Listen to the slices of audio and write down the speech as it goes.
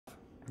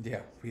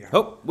Yeah, we are.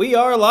 Oh, we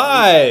are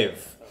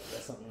live.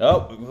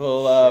 Oh,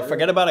 we'll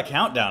forget about a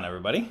countdown,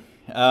 everybody.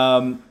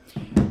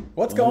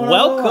 What's going on?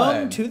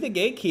 Welcome to the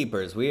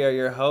Gatekeepers. We are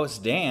your hosts,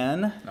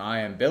 Dan. I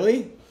am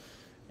Billy.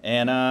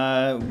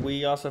 And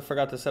we also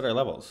forgot to set our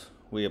levels.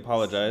 We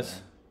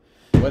apologize.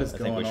 What is I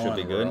going think we on,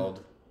 should be good.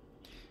 world?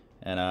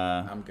 And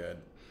I'm good.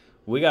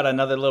 we got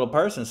another little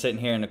person sitting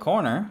here in the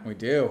corner. We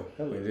do.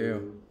 Hello.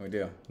 We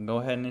do. Go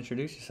ahead and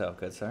introduce yourself,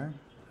 good sir.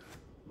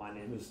 My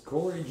name is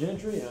Corey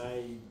Gentry.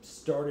 I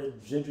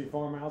started Gentry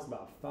Farmhouse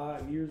about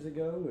 5 years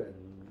ago,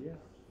 and yeah.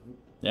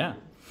 Yeah.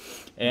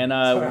 And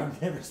Sorry, I've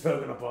never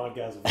spoken on a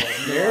podcast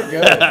before. You're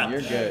good.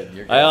 You're good.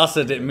 You're good. I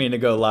also didn't mean to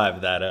go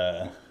live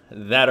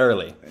that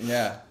early.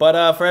 Yeah.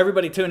 But for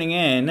everybody tuning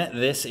in,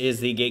 this is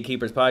the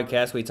Gatekeepers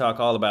Podcast. We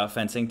talk all about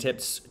fencing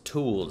tips,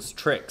 tools,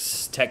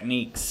 tricks,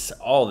 techniques,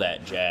 all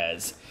that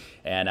jazz.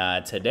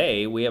 And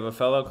today we have a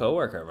fellow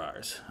coworker of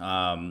ours.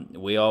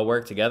 We all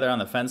work together on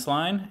the fence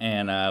line,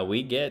 and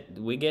we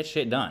get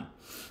shit done.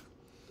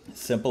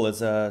 Simple as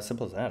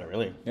that,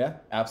 really. Yeah,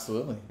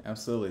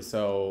 absolutely.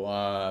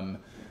 So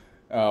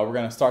we're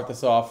going to start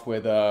this off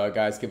with,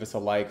 guys, give us a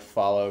like,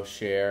 follow,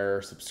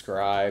 share,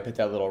 subscribe, hit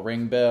that little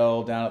ring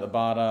bell down at the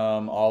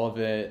bottom, all of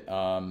it.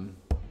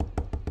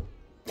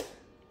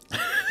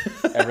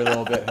 Every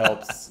little bit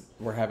helps.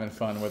 We're having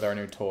fun with our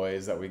new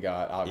toys that we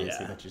got,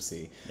 obviously, that you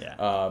see.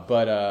 Yeah.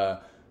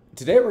 But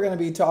today we're going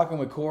to be talking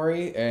with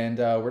Corey, and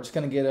we're just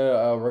going to get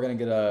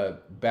a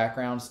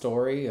background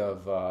story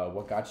of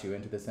what got you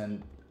into this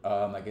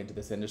into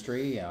this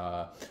industry,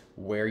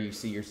 where you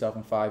see yourself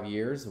in 5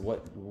 years,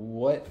 what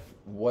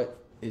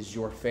is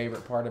your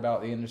favorite part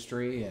about the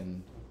industry,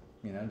 and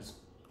just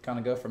kind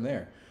of go from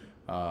there.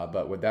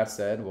 But with that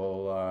said,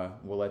 we'll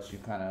let you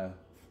kind of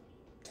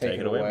take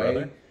it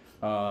away,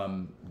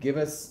 brother.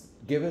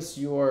 Give us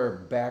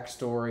your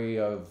backstory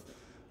of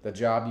the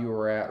job you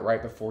were at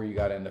right before you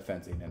got into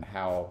fencing and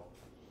how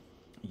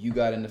you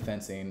got into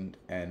fencing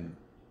and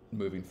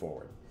moving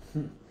forward.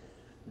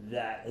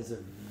 That is a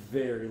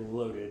very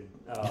loaded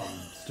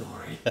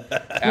story.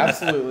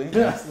 Absolutely.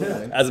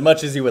 As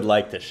much as you would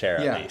like to share,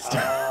 at least.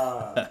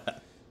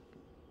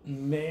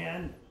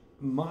 Man,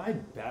 my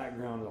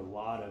background is a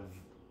lot of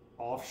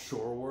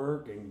offshore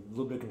work and a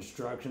little bit of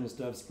construction and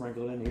stuff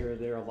sprinkled in here or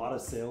there. A lot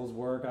of sales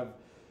work.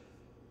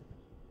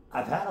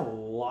 I've had a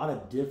lot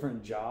of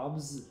different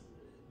jobs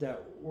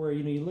that where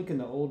you look in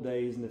the old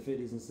days in the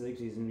 50s and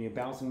 60s and you're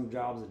bouncing from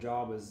job to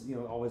job has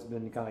always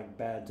been kind of like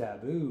bad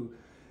taboo,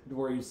 to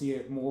where you see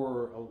it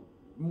more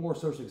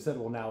socially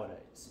acceptable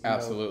nowadays.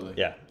 Absolutely.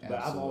 Yeah. But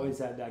I've always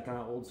had that kind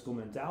of old school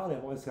mentality.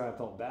 I've always kind of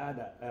felt bad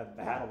that I've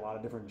had a lot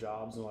of different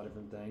jobs and a lot of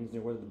different things.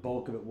 Whether the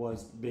bulk of it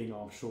was being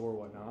offshore or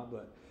whatnot,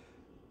 but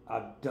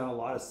I've done a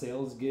lot of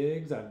sales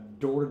gigs. I've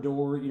door to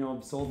door,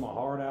 sold my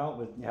heart out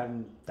with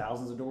having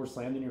thousands of doors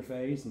slammed in your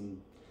face and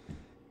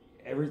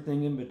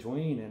everything in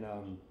between. And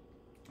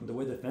the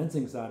way the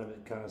fencing side of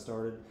it kind of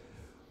started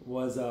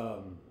was,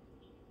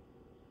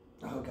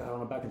 back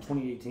in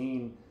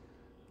 2018,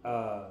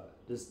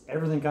 just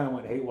everything kind of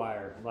went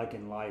haywire, like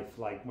in life.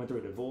 Like went through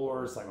a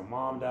divorce, like my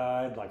mom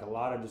died, like a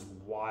lot of just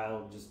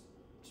wild, just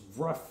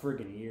rough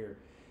freaking year.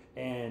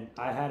 And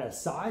I had a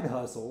side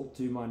hustle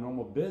to my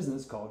normal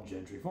business called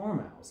Gentry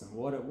Farmhouse. And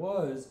what it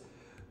was,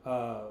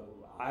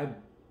 I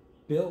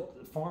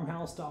built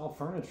farmhouse style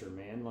furniture,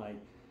 man, like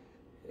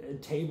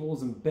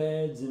tables and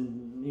beds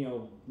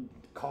and,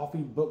 coffee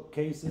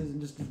bookcases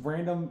and just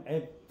random.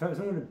 If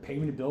someone would pay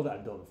me to build it,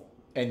 I'd build it for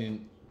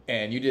them.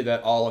 And you did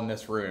that all in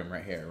this room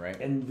right here, right?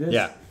 And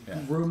this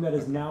room that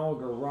is now a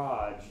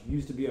garage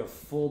used to be a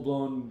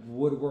full-blown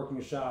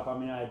woodworking shop. I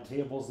mean, I had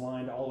tables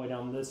lined all the way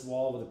down this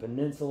wall with a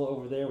peninsula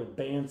over there with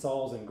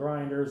bandsaws and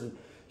grinders and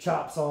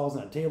chop saws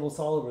and a table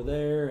saw over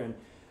there. And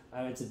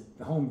it's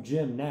a home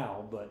gym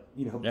now, but,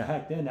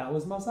 back then that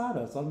was my side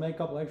hustle. I'd make a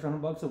couple extra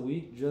 $100 a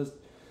week just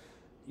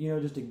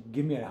to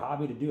give me a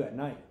hobby to do at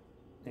night.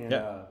 And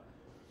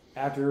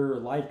after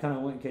life kind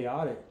of went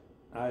chaotic,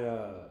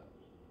 I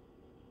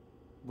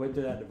went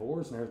through that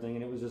divorce and everything,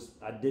 and it was just,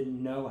 I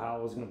didn't know how I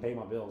was going to pay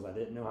my bills. I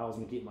didn't know how I was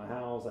going to keep my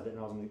house. I didn't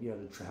know how I was going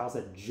to, the house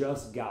that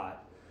just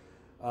got,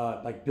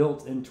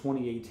 built in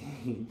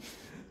 2018.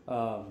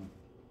 I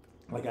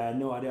had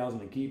no idea I was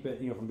going to keep it,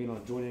 from being on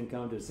a joint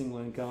income to a single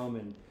income.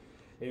 And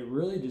it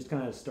really just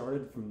kind of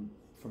started from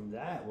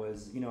that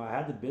was, I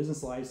had the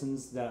business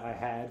license that I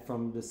had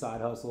from the side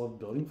hustle of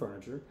building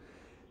furniture.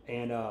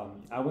 And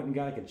I went and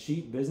got a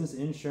cheap business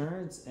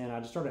insurance, and I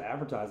just started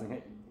advertising,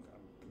 hey,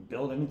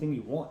 build anything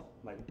you want.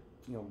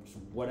 Just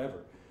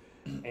whatever.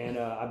 And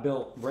I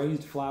built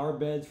raised flower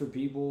beds for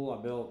people.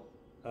 I built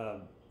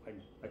a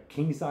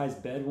king-size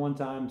bed one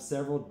time,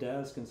 several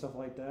desks and stuff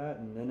like that.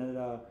 And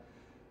then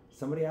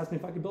somebody asked me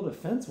if I could build a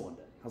fence one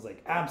day. I was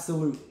like,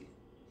 absolutely.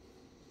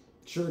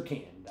 Sure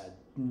can. I had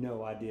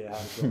no idea how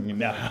to build a fence.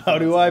 Now, how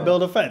do I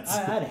build a fence?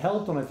 I had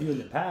helped on a few in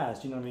the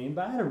past, you know what I mean?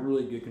 But I had a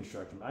really good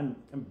construction. I'm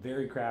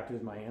very crafty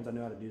with my hands. I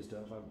know how to do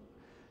stuff. I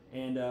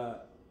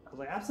was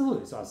like,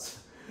 absolutely. So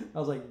I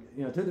was like,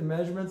 took the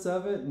measurements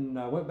of it, and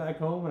I went back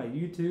home and I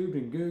YouTubed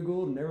and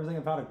Googled and everything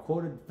about a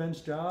quoted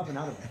fence job and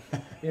how to,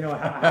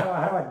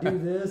 how do I do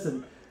this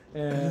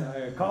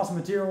and cost of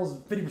materials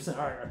 50%.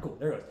 All right, cool.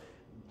 There it goes.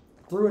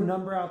 Threw a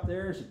number out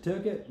there. She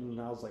took it,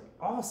 and I was like,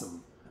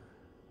 awesome.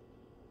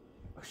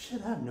 Oh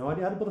shit! I have no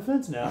idea how to build a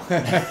fence now.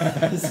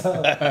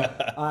 So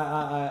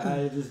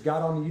I just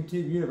got on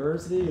YouTube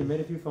University and made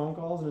a few phone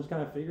calls and just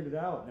kind of figured it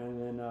out.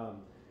 And then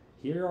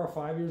here are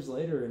 5 years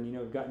later, and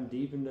we've gotten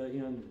deep into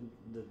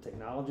the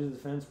technology of the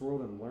fence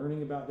world and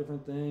learning about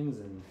different things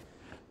and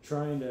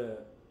trying to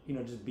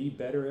just be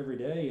better every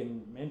day.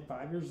 And man,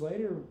 5 years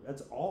later,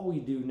 that's all we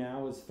do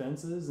now is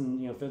fences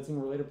and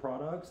fencing related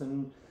products.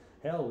 And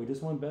hell, we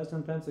just won Best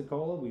in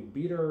Pensacola. We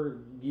beat our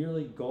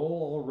yearly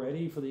goal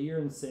already for the year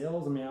in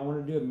sales. I mean, I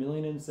want to do $1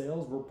 million in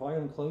sales. We're probably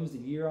going to close the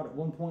year out at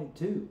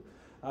 1.2.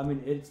 I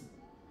mean,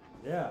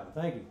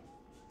 thank you.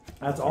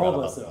 That's all of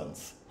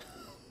us.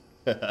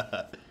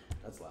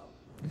 That's loud.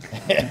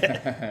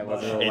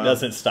 It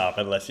doesn't stop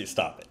unless you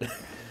stop it.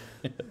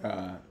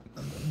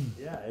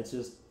 Yeah, it's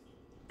just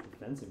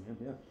fencing, man.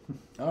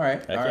 Yeah. All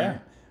right. Yeah.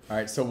 All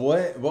right. So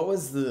what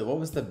was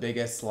the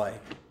biggest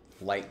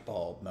light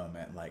bulb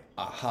moment,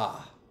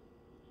 aha,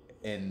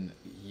 in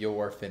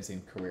your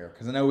fencing career?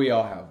 Because I know we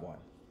all have one.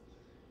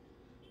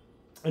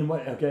 In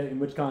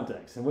which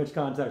context? In which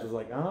context was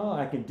like, oh,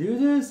 I can do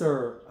this,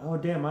 or oh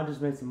damn, I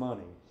just made some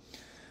money.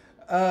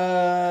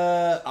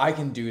 I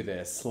can do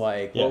this.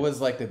 What was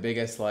the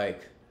biggest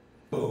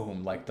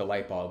boom, the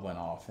light bulb went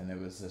off, and it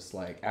was just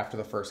after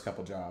the first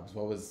couple jobs.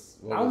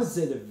 I would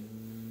say the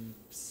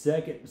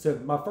second. So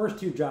my first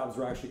two jobs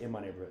were actually in my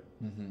neighborhood.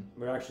 Mm-hmm.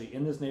 We're actually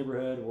in this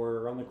neighborhood.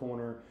 We're around the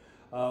corner.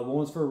 One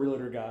was for a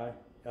realtor guy.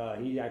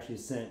 He actually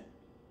sent,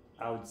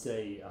 I would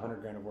say,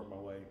 $100,000 of work my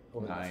way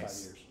over the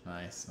last 5 years.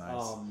 Nice.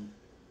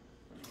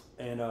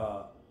 And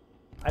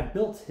I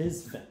built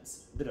his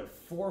fence. Did a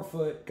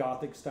 4-foot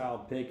Gothic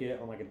style picket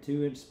on a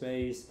 2-inch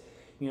space,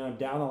 down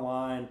the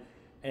line.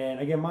 And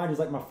again, mine is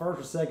my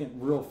first or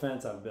second real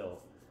fence I've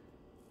built.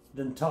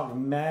 Then talked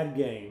mad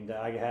game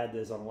that I had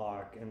this on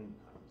lock, and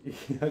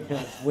I kind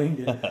of winged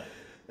it.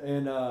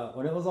 And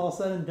when it was all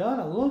said and done,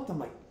 I looked. I'm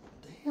like,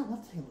 damn,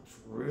 that thing looks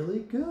really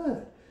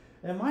good.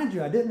 And mind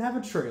you, I didn't have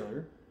a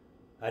trailer.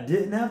 I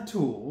didn't have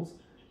tools.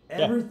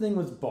 Everything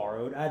was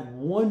borrowed. I had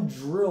one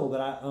drill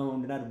that I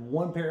owned, and I had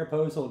one pair of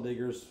post hole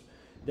diggers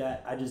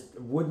that I just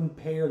wooden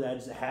pair that I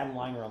just had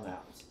lying around the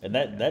house. And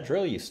that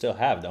drill you still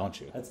have, don't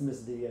you? That's Miss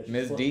D.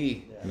 Miss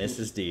D. Yeah.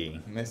 Mrs. D.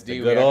 Miss D.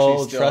 The good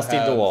old trusty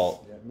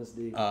DeWalt. Yeah, Miss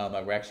D. We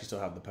actually still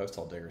have the post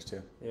hole diggers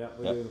too. Yeah,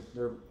 we do.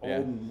 They're old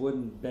and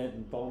wooden, bent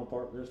and falling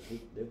apart.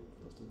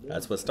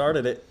 That's what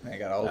started it. I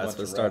got a whole bunch That's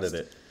what of started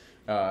rust.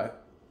 it.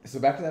 So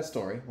back to that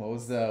story. What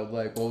was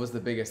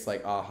the biggest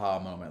aha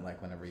moment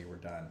whenever you were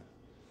done?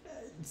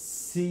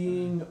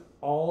 Seeing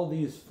all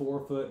these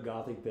 4-foot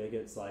Gothic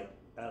pickets at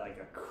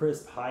a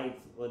crisp height,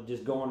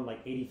 just going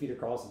 80 feet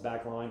across the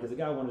back line, because the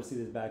guy wanted to see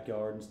this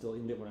backyard and still he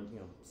didn't want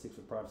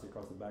 6-foot privacy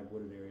across the back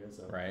wooded area.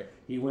 So right.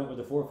 He went with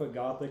a 4-foot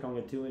Gothic on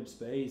a 2-inch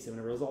space, and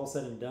whenever it was all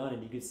said and done,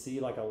 and you could see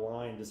a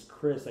line just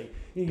crisp,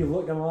 you could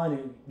look down the line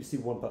and you see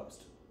one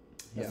post.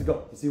 That's the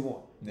goal. You see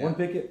one. Yeah. One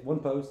picket, one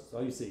post. That's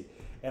all you see.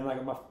 And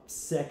my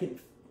second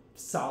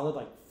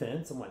solid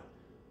fence, I'm like,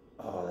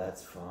 oh,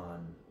 that's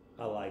fun.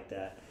 I like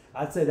that.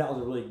 I'd say that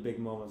was a really big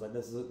moment.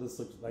 This looks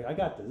like I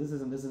got this.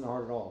 This isn't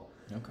hard at all.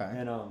 Okay.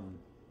 And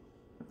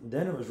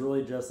then it was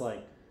really just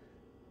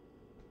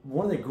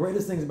one of the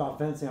greatest things about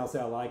fencing I'll say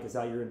I like is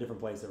how you're in a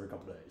different place every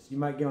couple of days. You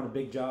might get on a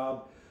big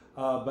job,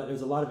 but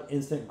there's a lot of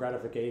instant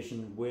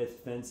gratification with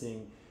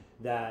fencing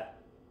that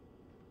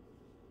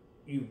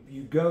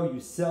you go, you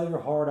sell your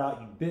heart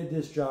out, you bid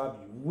this job,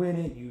 you win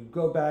it, you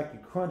go back, you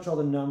crunch all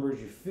the numbers,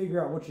 you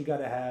figure out what you got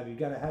to have. You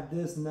got to have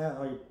this and that.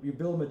 You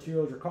build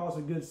materials, your cost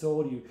of goods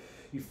sold.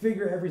 You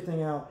figure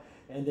everything out,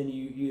 and then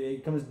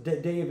it comes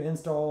day of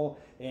install,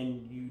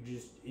 and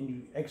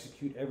you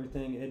execute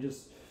everything, and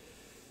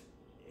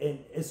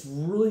it's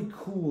really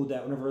cool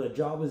that whenever the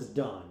job is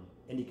done,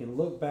 and you can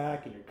look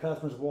back, and your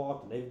customers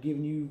walked, and they've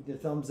given you the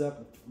thumbs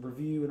up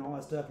review and all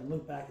that stuff, and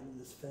look back into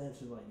this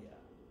fence, and you're like,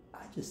 yeah,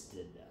 I just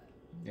did that.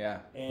 Yeah.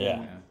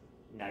 And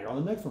now you're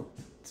on the next one.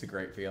 It's a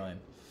great feeling.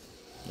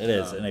 It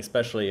is, and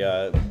especially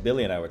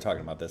Billy and I were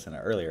talking about this in an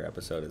earlier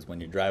episode, is when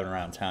you're driving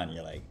around town,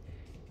 you're like,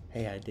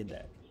 hey, I did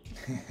that.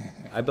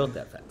 I built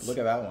that fence. Look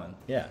at that one.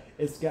 Yeah.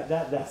 It's got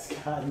that's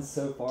gotten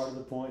so far to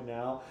the point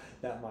now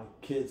that my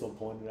kids will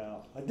point it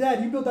out.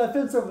 Dad, you built that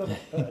fence over there.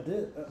 I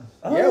did.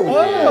 Yeah, we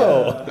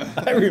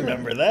did. I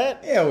remember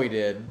that. Yeah, we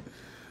did.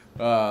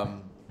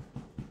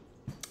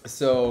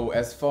 So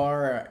as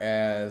far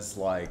as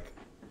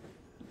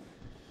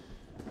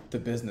the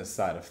business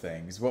side of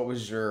things, what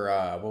was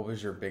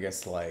your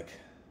biggest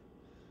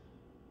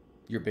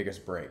your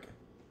biggest break?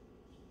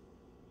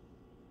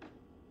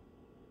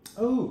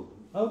 Oh,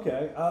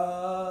 okay.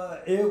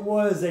 It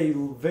was a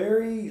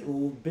very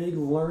big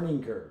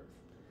learning curve.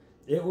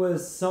 It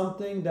was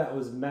something that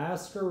was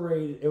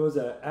masqueraded. It was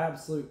an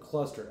absolute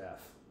cluster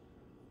F,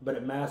 but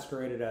it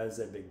masqueraded as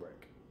a big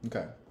break.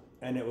 Okay.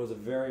 and it was a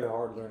very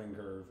hard learning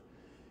curve.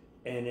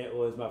 And it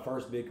was my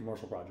first big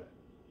commercial project.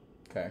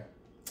 Okay.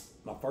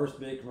 My first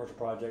big commercial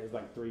project was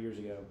like 3 years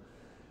ago.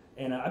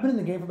 And I've been in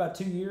the game for about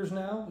 2 years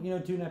now,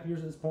 2.5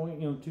 years at this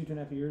point,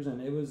 2.5 years.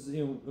 And it was,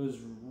 it was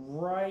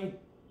right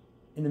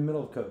in the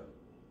middle of COVID.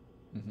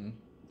 Mm-hmm.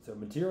 So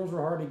materials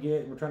were hard to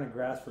get. We're trying to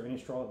grasp for any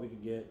straw that we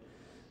could get.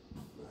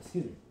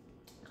 Excuse me.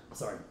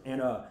 Sorry.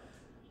 And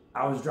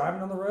I was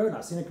driving on the road and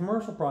I seen a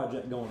commercial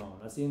project going on.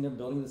 I seen them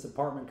building this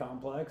apartment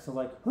complex. I was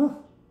like,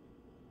 well,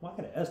 I got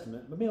an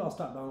estimate, but maybe I'll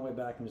stop on the way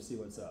back and just see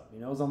what's up.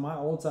 It was on my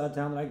old side of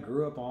town that I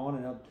grew up on,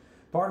 and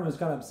part of me was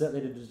kind of upset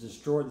they had just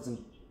destroyed this.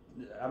 And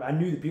I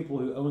knew the people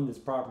who owned this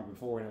property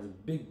before, and it was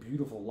a big,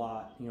 beautiful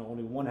lot.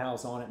 Only one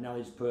house on it. Now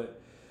they just put,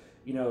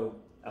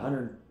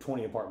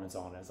 120 apartments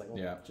on it. It's like, well,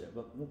 yeah. Shit,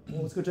 well,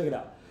 let's go check it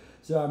out.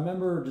 So I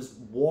remember just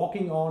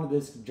walking onto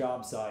this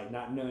job site,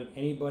 not knowing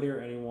anybody or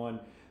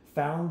anyone.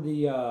 Found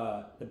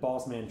the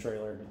boss man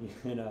trailer,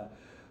 and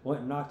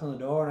went and knocked on the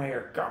door, and I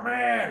hear, "Come in."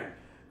 I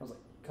was like,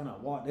 kind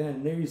of walked in,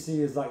 and there you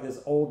see is like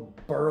this old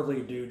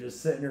burly dude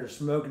just sitting there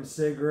smoking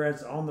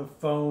cigarettes on the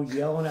phone,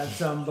 yelling at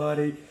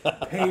somebody,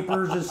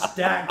 papers just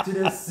stacked to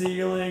the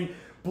ceiling,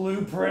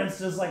 blueprints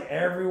just like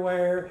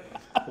everywhere.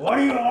 What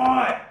do you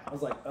want? I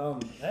was like,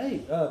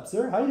 hey,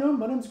 sir, how you doing?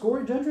 My name's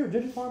Corey Gentry of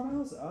Gentry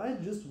Farmhouse. I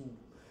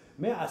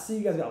see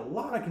you guys got a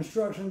lot of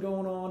construction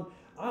going on.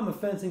 I'm a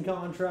fencing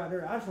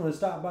contractor. I just want to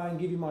stop by and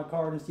give you my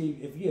card and see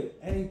if you have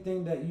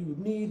anything that you would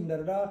need and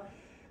da-da-da.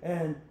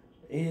 And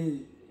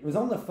he was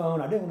on the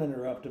phone. I didn't want to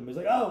interrupt him. He was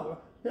like, oh,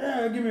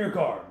 yeah, give me your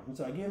card. And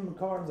so I gave him a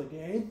card. I was like,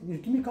 hey,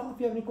 give me a call if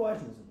you have any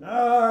questions.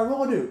 All right,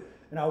 will do.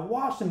 And I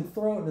watched him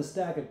throw it in a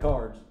stack of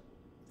cards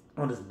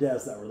on his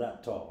desk that were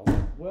that tall. I was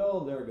like,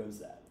 well, there goes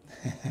that.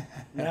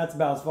 And that's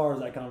about as far as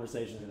that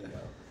conversation is going to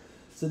go.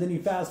 So then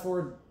you fast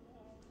forward.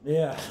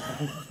 Yeah.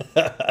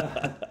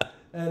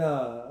 And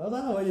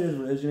it is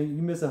what it is. You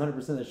miss 100%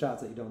 of the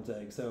shots that you don't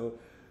take. So,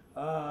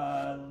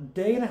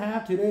 day and a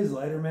half, 2 days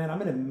later, man,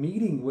 I'm in a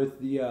meeting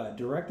with the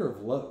director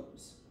of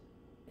Lowe's,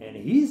 and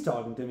he's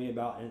talking to me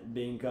about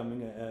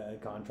becoming a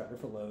contractor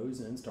for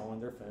Lowe's and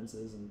installing their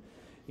fences, and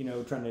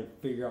trying to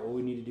figure out what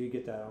we need to do to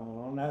get that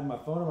on. I had my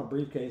phone on my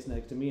briefcase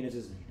next to me, and it's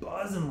just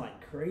buzzing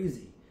like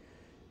crazy.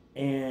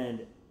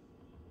 And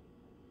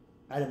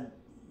I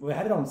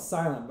had it on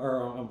silent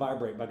or on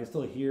vibrate, but I could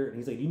still hear it. And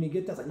he's like, "Do you need to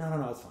get that?" I was like,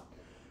 "No, it's fine."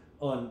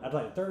 On like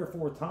the third or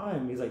fourth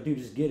time, he's like, "Dude,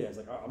 just get it." I was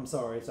like, "Oh, I'm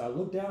sorry." So I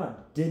looked down, I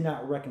did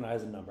not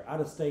recognize the number,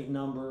 out of state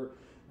number.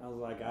 I was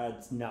like,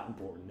 "It's not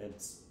important.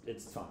 It's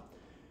fine."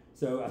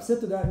 So I sit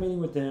through that meeting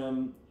with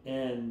him,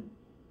 and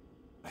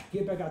I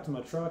get back out to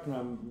my truck, and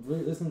I'm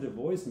really listening to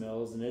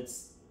voicemails, and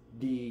it's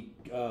the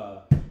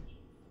home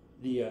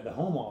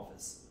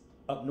office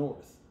up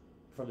north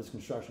from this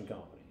construction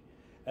company,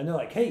 and they're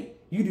like, "Hey,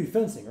 you do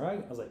fencing,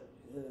 right?" I was like,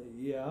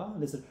 yeah.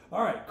 And they said,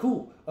 all right,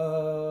 cool.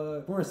 We're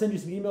going to send you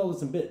some emails with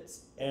some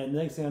bids. And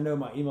the next thing I know,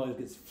 my email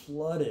gets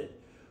flooded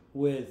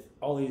with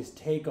all these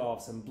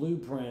takeoffs and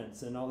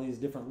blueprints and all these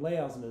different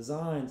layouts and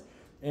designs.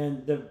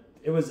 And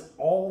it was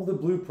all the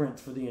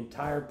blueprints for the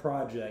entire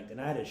project.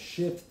 And I had to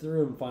shift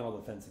through and find all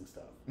the fencing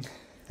stuff.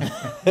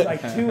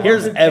 Like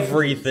here's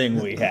everything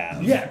we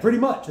have. Yeah, pretty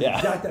much. Yeah.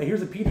 Exactly.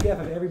 Here's a PDF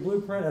of every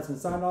blueprint that's been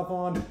signed off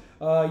on.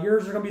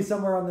 Yours are going to be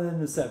somewhere in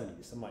the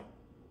 70s. I'm like,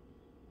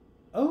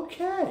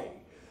 okay.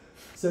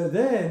 So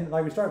then,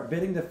 we start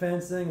bidding the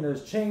fencing, and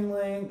there's chain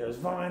link, there's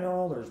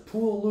vinyl, there's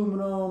pool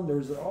aluminum,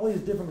 there's all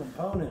these different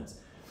components.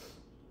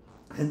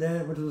 And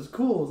then, which was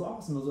cool, it was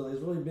awesome, it was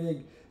really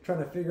big, trying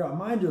to figure out,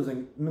 mind you, it was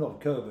in the middle of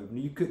COVID, and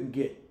you couldn't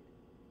get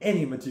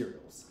any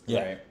materials.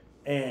 Yeah. Right.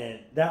 And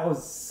that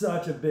was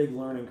such a big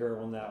learning curve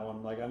on that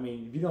one.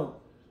 If you don't,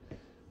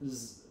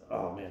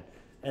 oh man.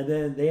 And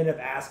then they ended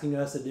up asking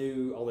us to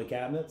do all the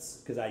cabinets,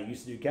 because I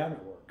used to do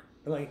cabinet work.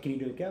 They're like, "Can you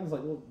do the cabinets?" I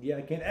was like, "Well, yeah,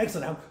 I can."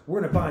 "Excellent. We're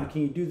going to find,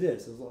 can you do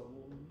this?" I was like, well,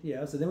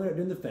 yeah. So then we ended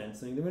up doing the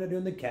fencing. Then we ended up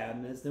doing the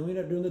cabinets. Then we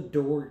ended up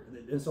doing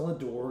installing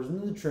the doors, and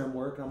then the trim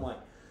work. And I'm like,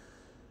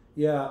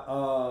 yeah,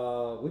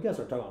 we got to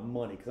start talking about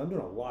money, because I'm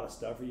doing a lot of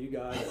stuff for you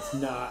guys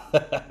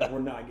that we're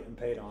not getting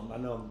paid on. I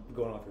know I'm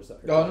going off your stuff.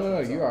 Oh, no,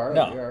 you're all right.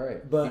 No. You're all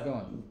right. But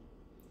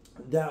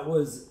keep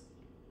going.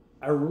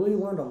 I really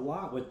learned a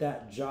lot with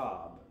that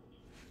job,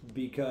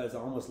 because I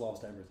almost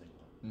lost everything.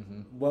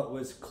 Mm-hmm. What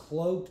was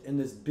cloaked in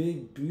this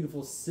big,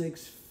 beautiful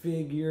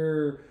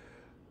 6-figure,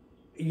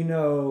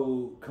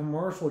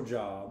 commercial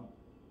job,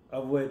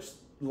 of which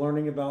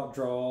learning about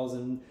draws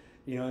and,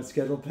 and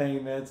scheduled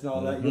payments and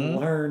all that, you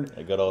learn.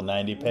 A good old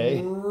 90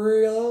 pay.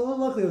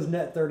 Luckily, it was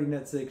net 30,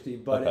 net 60,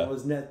 but Okay. it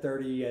was net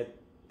 30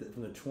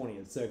 from the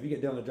 20th. So if you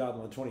get done the job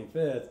on the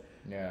 25th,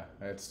 Yeah,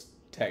 it's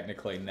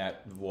technically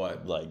net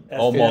what? Like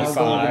that's almost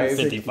 55.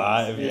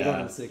 55. You're going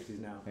Yeah. to the 60s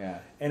now. Yeah.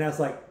 And that's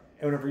like,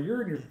 whenever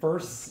you're in your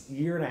first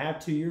year and a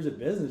half, 2 years of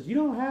business, you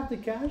don't have the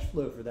cash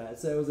flow for that.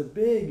 So it was a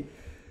big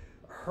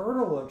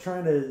hurdle of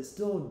trying to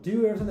still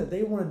do everything that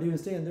they want to do and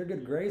stay in their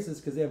good graces,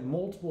 because they have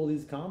multiple of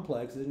these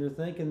complexes, and you're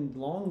thinking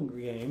long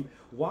game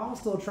while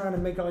still trying to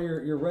make all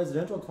your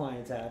residential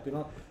clients happy.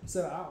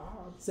 So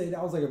I would say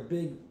that was like a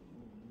big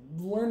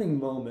learning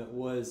moment,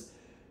 was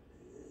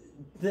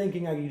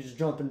thinking I could just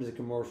jump into the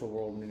commercial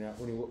world when he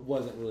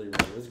wasn't really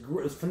ready.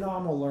 It was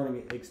phenomenal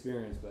learning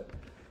experience, but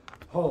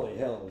holy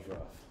hell, it was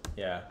rough.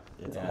 Yeah,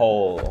 it's a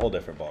whole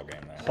different ball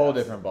game there. Whole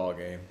different ball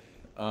game.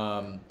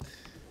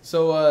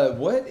 So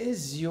what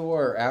is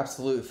your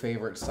absolute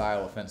favorite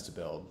style of fence to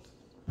build?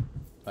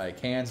 Like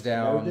hands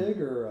down. No dig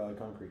or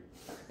concrete?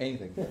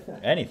 Anything.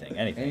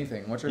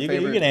 Anything. What's your You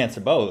favorite? can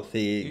answer both.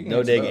 The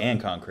no dig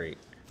and concrete.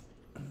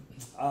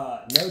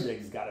 No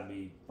dig's got to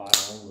be by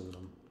own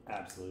aluminum.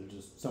 Absolutely,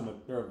 just so much.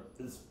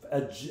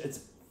 It's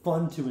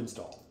fun to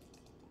install.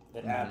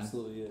 It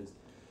absolutely is.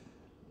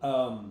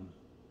 My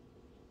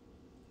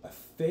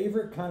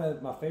favorite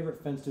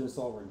fence to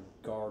install,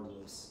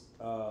 regardless,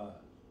 are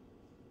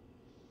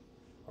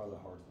the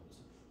hard ones.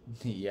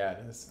 Yeah,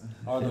 it is.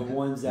 Are the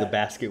ones that The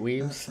basket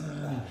weaves.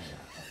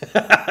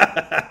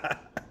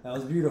 That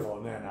was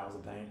beautiful, man. That was a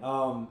pain.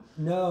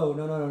 No.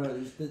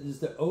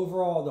 Just the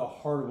overall, the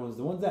hard ones,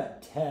 the ones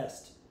that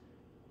test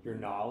your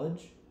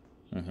knowledge,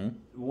 the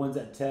ones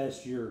that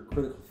test your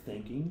critical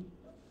thinking,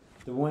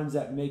 the ones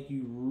that make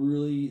you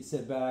really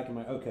sit back and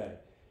like, okay,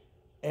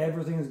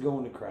 everything is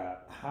going to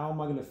crap. How am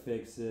I going to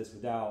fix this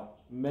without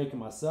making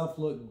myself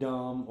look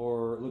dumb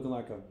or looking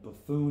like a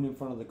buffoon in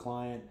front of the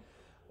client,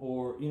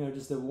 or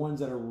just the ones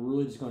that are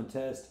really just going to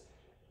test,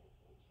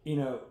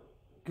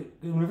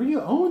 whenever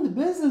you own the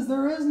business,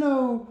 there is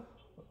no,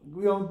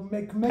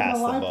 making a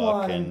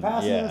lifeline and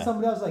passing it to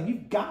somebody else. Like,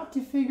 you've got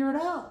to figure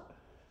it out.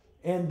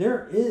 And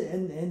there is,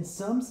 in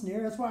some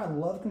scenarios, that's why I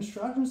love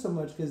construction so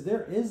much, because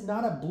there is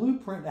not a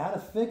blueprint to how to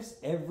fix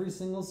every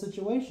single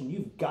situation.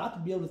 You've got to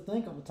be able to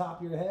think on the top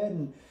of your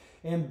head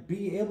and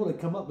be able to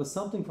come up with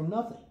something from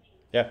nothing.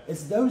 Yeah.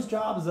 It's those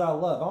jobs that I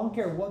love. I don't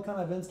care what kind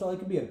of install. It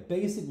could be a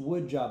basic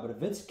wood job, but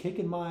if it's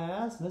kicking my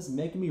ass and it's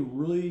making me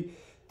really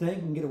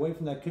think and get away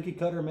from that cookie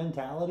cutter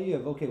mentality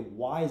of, okay,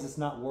 why is this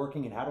not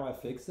working and how do I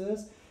fix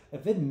this?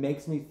 If it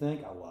makes me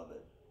think, I love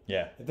it.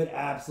 Yeah. If it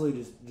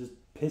absolutely just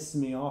pisses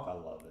me off, I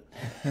love it.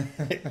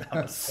 I'm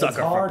a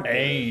sucker for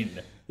pain.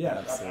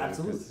 Yeah,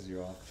 absolutely. Pisses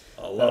you off.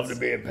 I love to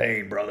be in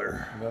pain,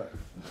 brother.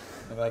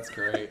 That's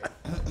great.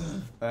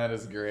 That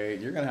is great.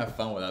 You're gonna have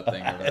fun with that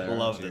thing over there. I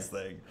love this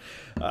thing.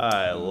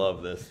 I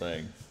love this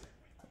thing.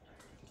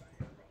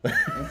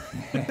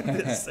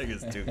 This thing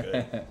is too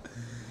good.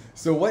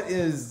 So what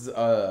is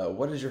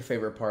your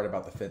favorite part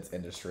about the fence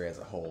industry as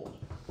a whole?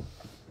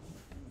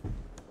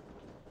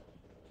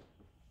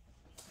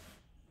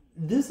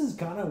 This is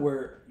kind of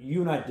where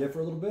you and I differ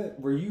a little bit,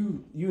 where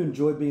you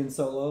enjoy being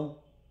solo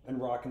and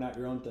rocking out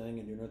your own thing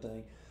and doing your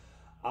thing.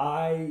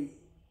 I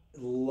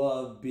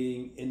love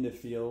being in the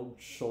field,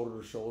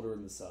 shoulder to shoulder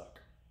in the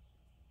suck.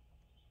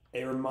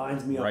 It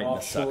reminds me of right in the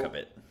offshore. suck of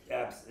it.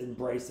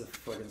 Embrace the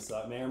freaking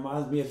suck, man. It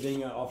reminds me of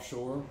being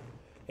offshore,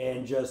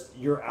 and just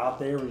you're out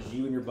there with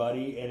you and your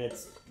buddy, and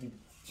it's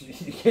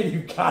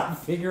you got to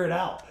figure it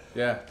out.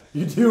 Yeah.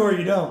 You do or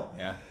you don't.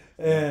 Yeah.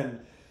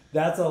 And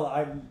that's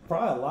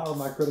probably a lot where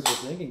my critical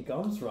thinking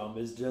comes from,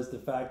 is just the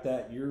fact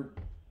that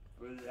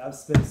I've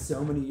spent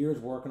so many years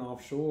working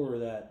offshore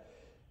that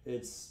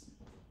it's,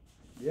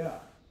 yeah.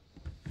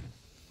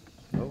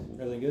 Oh.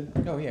 Everything good?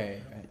 Oh yeah.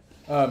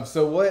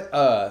 So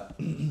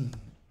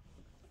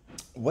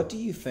what do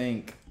you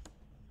think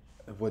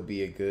would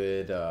be a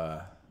good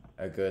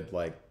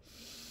like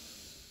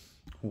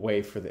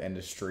way for the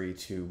industry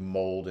to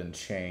mold and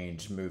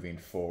change moving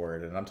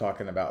forward? And I'm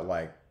talking about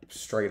like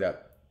straight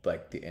up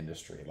like the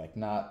industry, like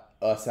not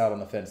us out on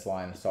the fence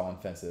line installing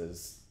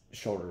fences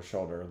shoulder to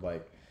shoulder,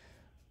 like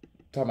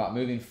talking about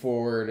moving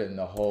forward in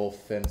the whole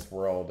fence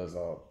world as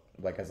a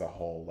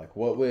whole. Like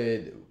what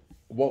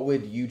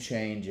would you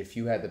change if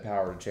you had the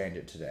power to change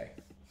it today?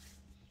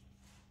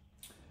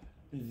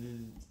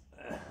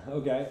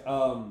 Okay.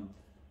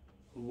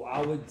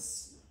 I would,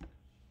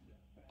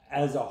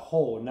 as a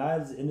whole, not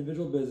as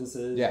individual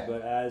businesses,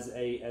 but as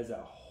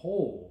a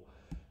whole.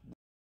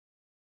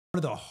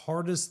 One of the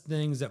hardest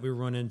things that we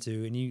run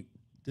into, and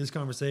this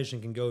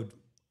conversation can go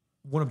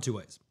one of two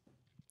ways,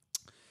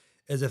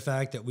 is the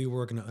fact that we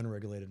work in an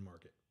unregulated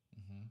market.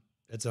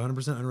 It's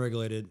 100%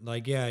 unregulated.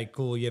 Like, yeah,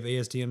 cool. You have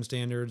ASTM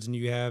standards and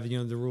you have,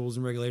 the rules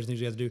and regulations, things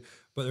you have to do,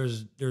 but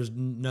there's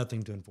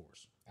nothing to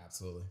enforce.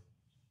 Absolutely.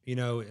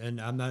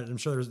 And I'm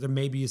sure there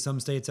may be some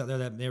states out there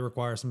that may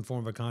require some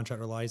form of a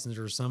contractor license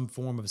or some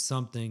form of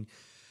something.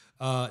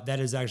 That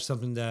is actually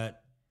something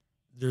that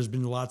there's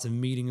been lots of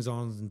meetings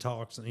on and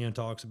talks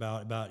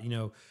about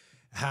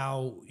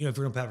how, if you're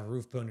going to have a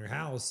roof put on your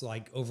house,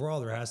 like overall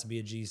there has to be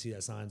a GC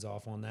that signs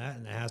off on that,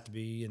 and it has to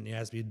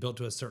be built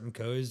to a certain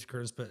code,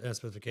 current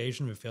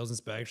specification. If it fails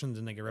inspection,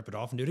 then they can rip it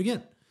off and do it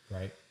again.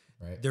 Right.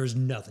 There's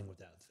nothing with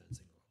that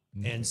fencing.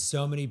 And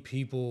so many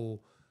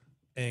people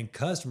and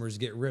customers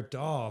get ripped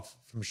off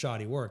from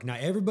shoddy work. Now,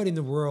 everybody in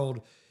the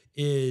world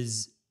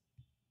is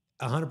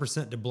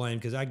 100% to blame,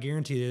 because I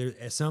guarantee you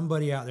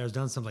somebody out there has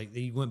done something like,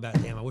 you went back,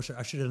 damn, I wish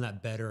I should have done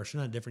that better. I should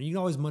have done that different. You can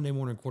always Monday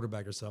morning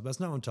quarterback yourself. That's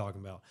not what I'm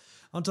talking about.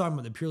 I'm talking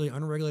about the purely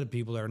unregulated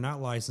people that are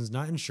not licensed,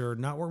 not insured,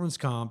 not workman's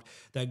comped,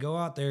 that go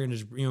out there and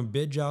just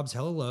bid jobs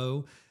hella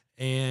low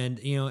and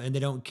and they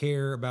don't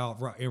care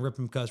about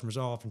ripping customers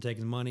off and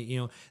taking money.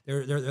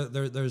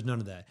 There's none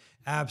of that.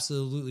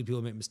 Absolutely,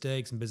 people make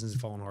mistakes and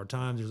businesses fall in hard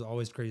times. There's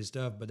always crazy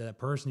stuff, but that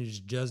person who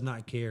just does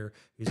not care,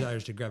 who's out there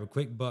to grab a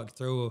quick buck,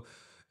 throw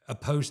a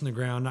post in the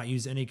ground, not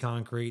use any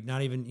concrete,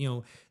 not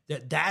even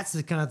that's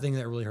the kind of thing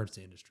that really hurts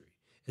the industry.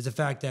 Is the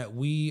fact that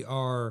we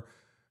are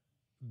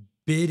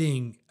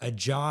bidding a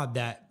job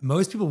that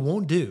most people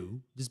won't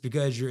do just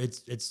because there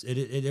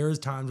is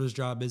times where this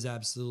job is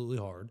absolutely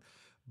hard,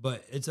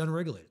 but it's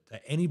unregulated.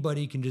 That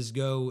anybody can just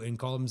go and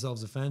call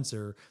themselves a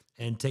fencer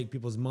and take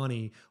people's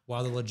money,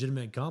 while the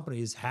legitimate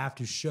companies have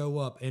to show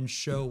up and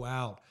show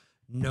out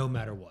no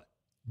matter what.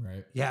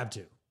 Right. You have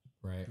to.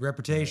 Right.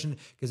 Reputation,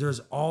 because there's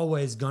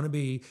always going to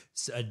be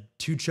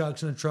two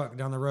chucks in a truck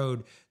down the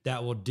road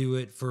that will do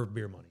it for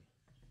beer money.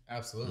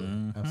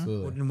 Absolutely.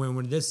 Absolutely.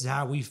 When this is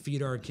how we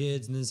feed our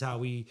kids and this is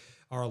how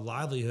our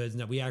livelihoods,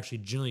 and that we actually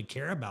genuinely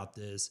care about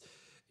this.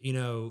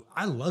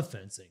 I love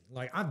fencing.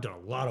 Like, I've done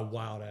a lot of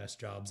wild ass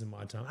jobs in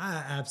my time.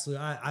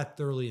 I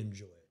thoroughly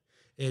enjoy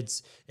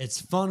it.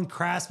 It's fun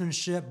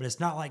craftsmanship, but it's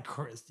not like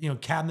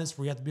cabinets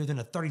where you have to be within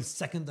a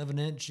 32nd of an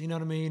inch. You know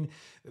what I mean?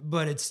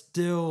 But it's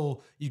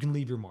still, you can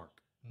leave your mark.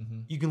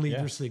 Mm-hmm. You can leave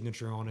your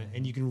signature on it,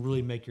 and you can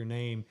really make your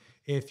name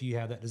if you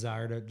have that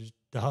desire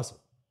to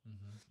hustle.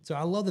 Mm-hmm. So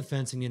I love the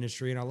fencing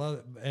industry, and I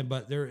love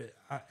it.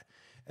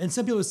 And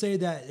some people say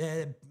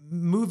that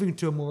moving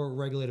to a more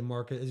regulated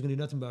market is going to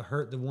do nothing but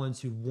hurt the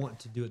ones who want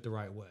to do it the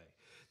right way.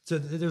 So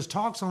there's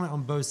talks on it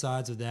on both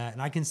sides of that,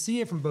 and I can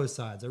see it from both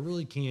sides. I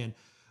really can.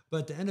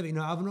 But at the end of it,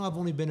 I've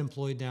only been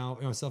employed now,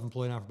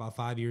 self-employed now for about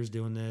 5 years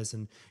doing this,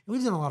 and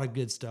we've done a lot of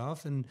good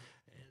stuff.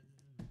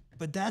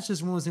 But that's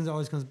just one of those things that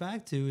always comes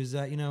back to is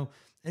that, and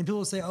people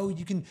will say, oh,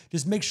 you can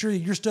just make sure that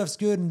your stuff's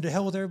good and to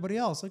hell with everybody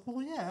else. Like,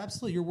 well, yeah,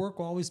 absolutely. Your work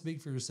will always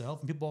speak for yourself,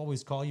 and people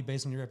always call you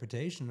based on your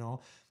reputation and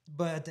all.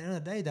 But at the end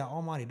of the day, that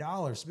almighty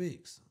dollar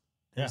speaks.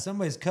 Yeah. If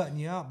somebody's cutting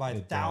you out by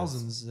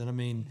thousands,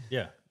 then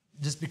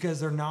just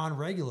because they're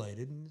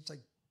non-regulated, and it's like,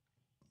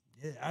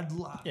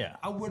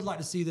 I would like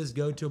to see this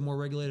go to a more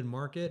regulated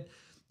market.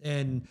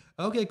 And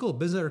okay, cool,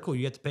 business are cool.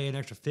 You have to pay an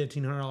extra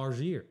 $1,500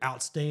 a year.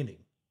 Outstanding.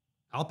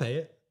 I'll pay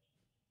it.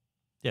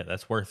 Yeah,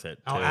 that's worth it.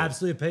 I'll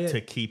absolutely pay it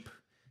to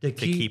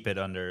keep it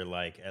under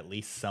like at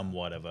least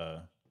somewhat of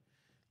a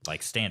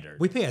standard.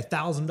 We pay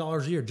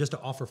 $1,000 a year just to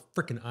offer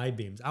freaking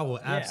I-beams. I will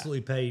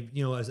absolutely pay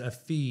as a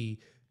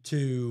fee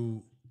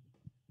to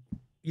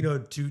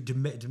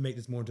make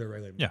this more into a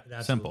regular market.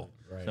 Yeah, simple.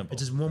 Right. Simple.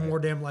 It's just one more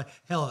damn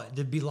hell,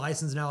 to be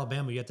licensed in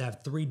Alabama, you have to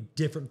have 3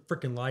 different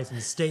freaking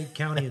licenses, state,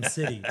 county, and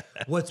city.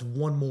 What's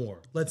one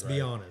more? Let's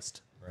be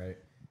honest. Right.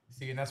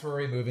 See, and that's where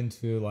we move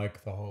into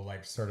like the whole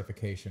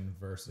certification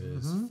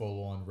versus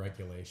full on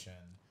regulation.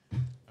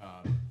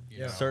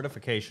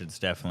 Certifications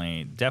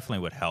definitely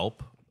would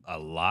help a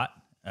lot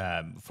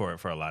for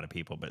a lot of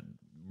people, but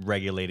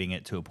regulating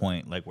it to a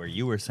point like where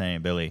you were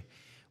saying, Billy,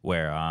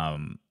 where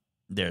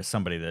there's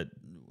somebody that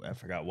I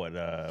forgot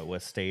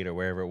what state or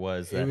wherever it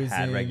was that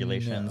had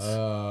regulations.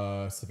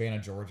 Savannah,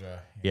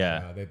 Georgia.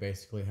 Yeah. They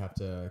basically have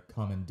to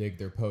come and dig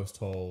their post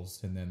holes,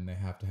 and then they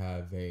have to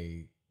have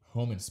a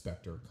home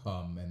inspector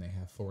come, and they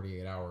have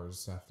 48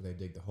 hours after they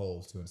dig the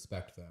holes to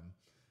inspect them.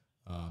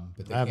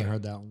 But they I haven't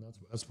heard that one.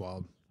 That's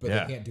wild. But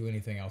they can't do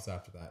anything else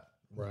after that.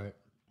 Right.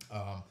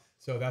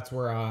 So that's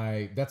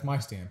my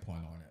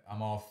standpoint on it.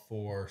 I'm all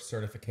for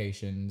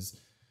certifications,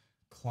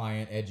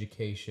 client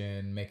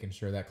education, making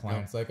sure that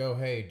client's like, oh,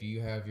 hey, do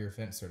you have your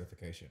fence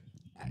certification?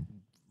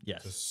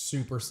 Yes. It's a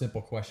super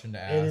simple question to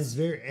ask. It is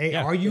very. Hey,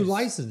 are you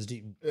licensed?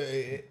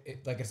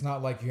 It's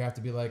not like you have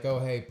to be like, oh,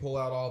 hey, pull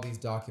out all these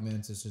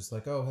documents. It's just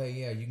like, oh, hey,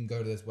 yeah, you can go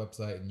to this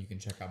website and you can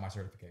check out my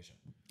certification.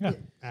 Yeah,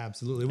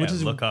 absolutely. Which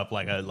is look up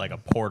like a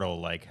portal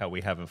like how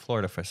we have in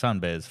Florida for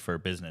Sunbiz for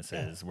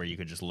businesses, where you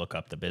could just look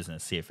up the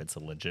business, see if it's a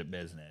legit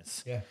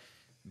business. Yeah,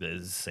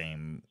 the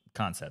same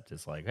concept.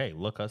 It's like, hey,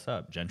 look us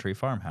up, Gentry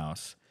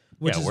Farmhouse.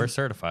 We're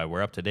certified.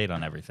 We're up to date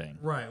on everything.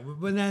 Right,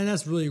 but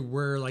that's really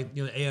where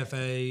AFA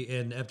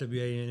and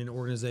FWA and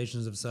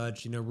organizations of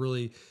such,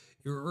 really,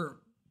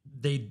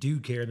 they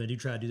do care and they do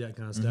try to do that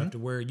kind of stuff to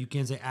where you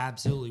can say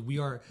absolutely we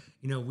are,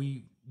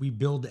 we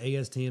build the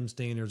ASTM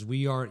standards.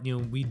 We are,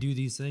 we do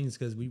these things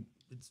because we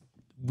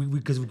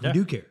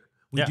do care.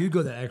 We do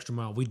go that extra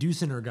mile. We do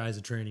send our guys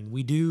to training.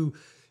 We do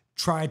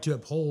try to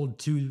uphold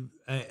to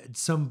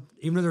some,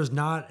 even though there's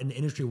not an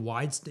industry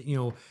wide,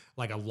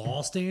 like a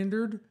law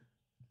standard.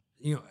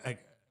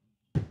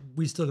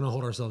 We still gonna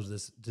hold ourselves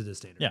to this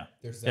standard. Yeah,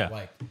 there's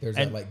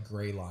that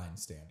gray line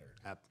standard.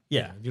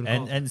 Yeah,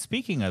 and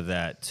speaking of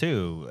that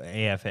too,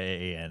 AFA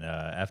and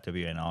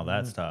FWA and all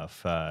that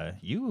stuff.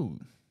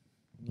 Different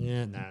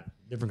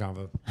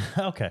convo.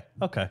 Okay.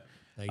 I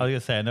was gonna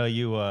say I know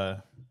you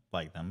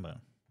like them, but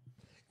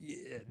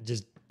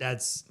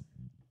that's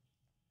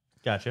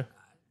gotcha.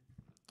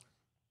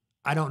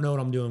 I don't know what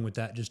I'm doing with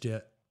that just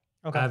yet.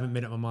 Okay, I haven't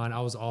made up my mind.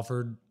 I was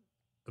offered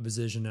a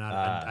position, and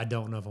I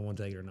don't know if I want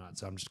to take it or not.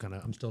 So I'm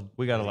still.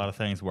 We got a lot of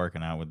things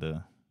working out with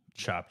the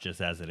shop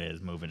just as it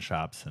is, moving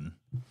shops and.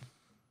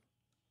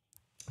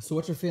 So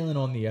what's your feeling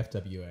on the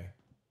FWA?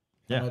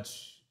 Yeah.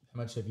 How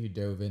much have you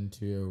dove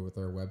into with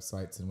their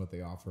websites and what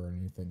they offer or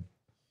anything?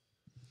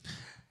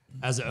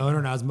 As an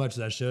owner, not as much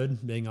as I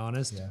should, being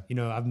honest. Yeah. You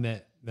know, I've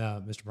met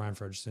Mr. Brian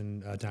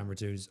Ferguson a time or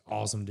two. He's an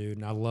awesome dude.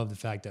 And I love the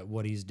fact that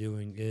what he's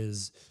doing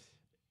is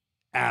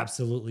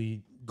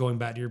absolutely going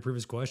back to your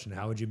previous question.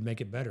 How would you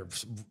make it better?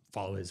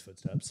 Follow his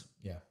footsteps.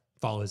 Yeah.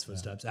 Follow his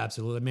footsteps.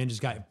 Absolutely. Man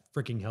just got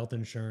freaking health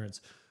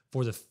insurance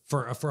for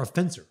a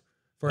fencer.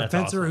 For That's a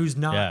fencer awesome. who's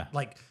not Yeah.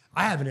 like,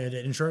 I haven't had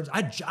insurance.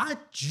 I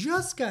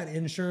just got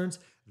insurance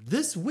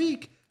this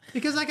week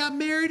because I got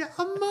married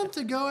a month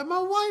ago and my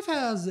wife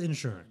has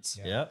insurance.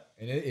 Yeah. Yep.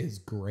 And it is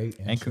great.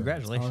 Insurance.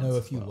 congratulations I don't know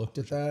as if you well. looked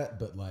at that,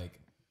 but like,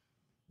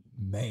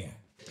 man.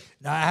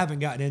 I haven't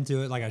gotten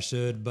into it like I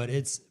should, but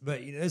it's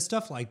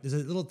stuff like this,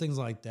 little things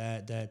like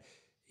that,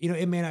 you know,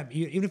 it may not,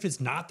 even if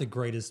it's not the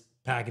greatest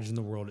package in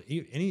the world,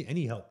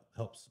 any help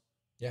helps.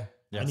 Yeah.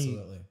 Yeah.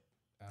 Absolutely.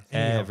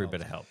 Every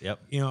bit of help. Yep.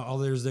 You know,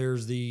 there's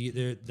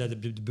the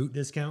boot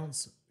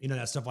discounts, you know,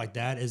 that stuff like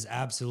that is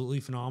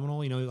absolutely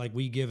phenomenal. You know, like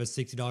we give a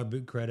 $60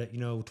 boot credit, you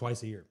know,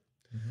 twice a year.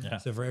 Yeah.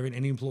 So for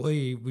any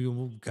employee, we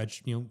will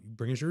cut you,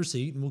 bring us your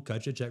receipt and we'll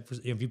cut you a check for,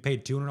 if you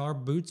paid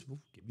 $200 boots,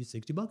 we'll give you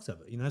 $60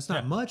 of it. You know, that's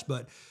not much,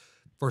 but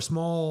for a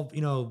small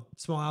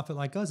outfit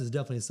like us, it's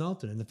definitely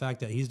something. And the fact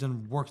that he's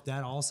done work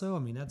that also, I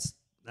mean, that's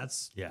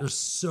there's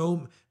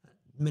so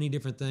many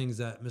different things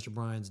that Mr.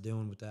 Brian's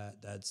doing with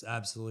that. That's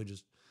absolutely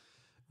just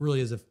really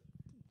is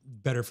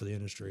better for the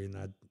industry.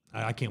 And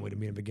I can't wait to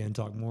meet him again,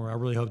 talk more. I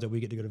really hope that we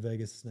get to go to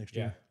Vegas this next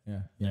year.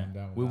 Yeah. Yeah. I'm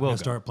down with We that. will go.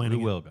 start planning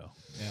We it. will go.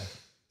 Yeah.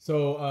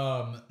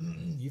 So,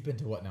 you've been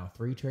to what now?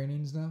 3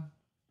 trainings now?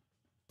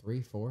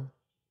 3, 4?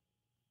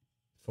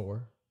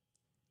 4?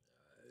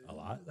 A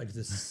lot. Like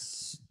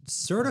this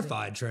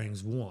certified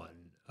training's one.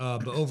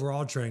 But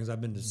overall trainings,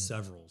 I've been to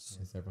several.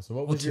 Several. So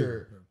what was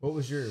your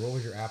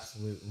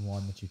absolute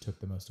one that you took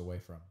the most away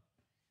from?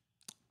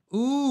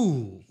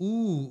 Ooh.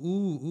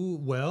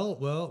 Well.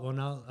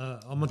 Now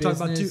I'm gonna talk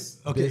about two.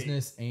 Okay,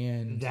 Business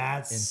and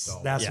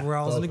install. That's Yeah, where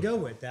I was both gonna of go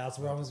them. with. That's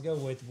where I was gonna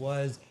go with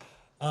was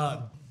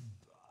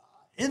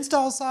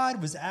install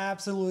side was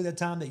absolutely the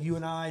time that you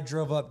and I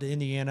drove up to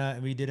Indiana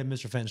and we did a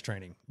Mr. Fence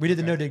training. We did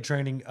the no dig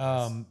training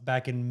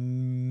back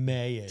in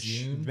May-ish.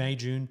 June,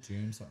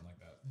 something like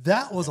that.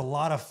 That was a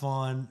lot of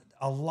fun.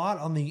 A lot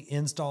on the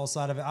install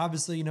side of it.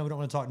 Obviously, you know, we don't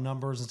want to talk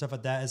numbers and stuff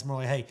like that. It's more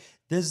like, hey,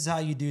 this is how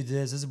you do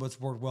this. This is what's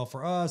worked well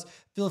for us.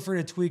 Feel free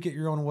to tweak it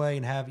your own way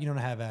and have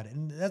at it.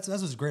 And that's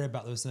what's great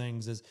about those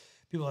things is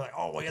people are like,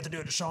 oh, well, you have to do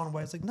it the Sean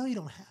way. It's like, no, you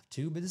don't have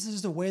to, but this is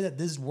just a way that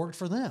this worked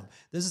for them.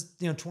 This is,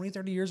 20,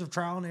 30 years of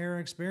trial and error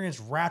experience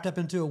wrapped up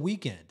into a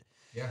weekend.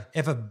 Yeah.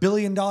 If a $1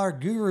 billion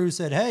guru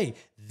said, hey,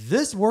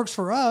 this works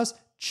for us,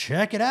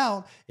 check it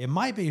out, it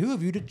might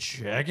behoove you to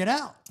check it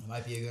out. It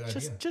might be a good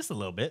idea. Just a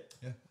little bit.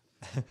 Yeah.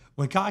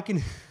 When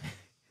Cockin,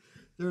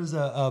 there's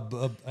a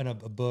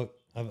book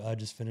I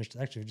just finished.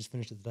 Actually, I just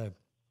finished it today.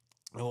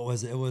 And what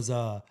was it? It was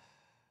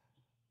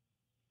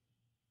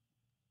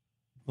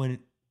when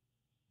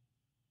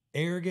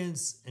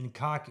arrogance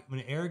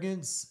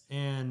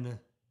and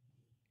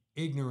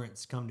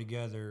ignorance come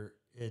together.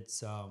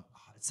 It's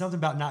something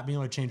about not being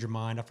able to change your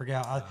mind. I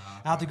forget. I'll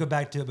have to go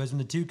back to it. But when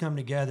the two come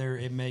together,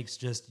 it makes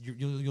just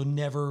you'll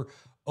never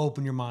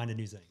open your mind to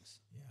new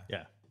things.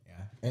 Yeah.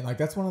 Yeah. And like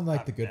that's one of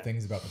like the good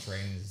things about the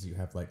training is you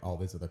have like all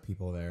these other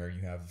people there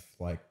and you have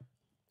like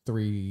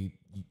you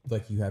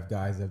have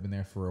guys that have been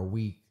there for a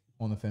week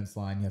on the fence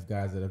line, you have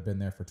guys that have been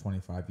there for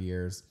 25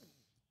 years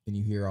and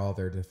you hear all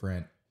their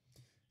different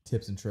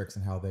tips and tricks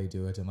and how they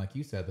do it. And like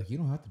you said, like you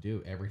don't have to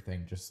do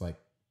everything just like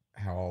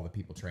how all the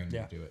people trained you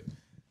to do it.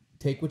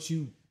 Take what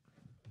you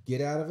get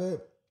out of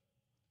it,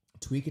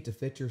 tweak it to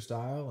fit your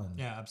style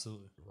and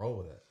Absolutely. roll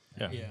with it.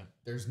 Yeah.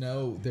 There's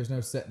no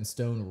set in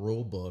stone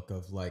rule book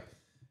of like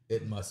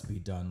it must be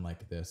done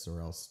like this or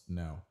else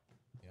no.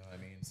 You know what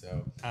I mean?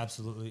 So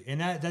Absolutely. And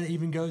that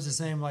even goes the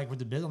same like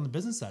with on the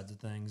business sides of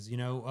things.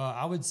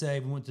 I would say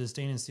we went to the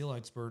stain and seal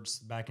experts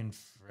back in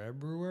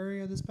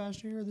February of this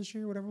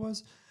year, whatever it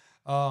was.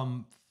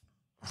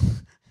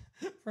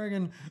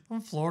 Friggin'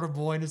 I'm Florida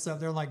boy and it's up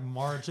there like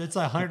March. It's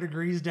 100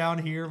 degrees down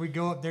here. We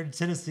go up there to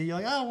Tennessee,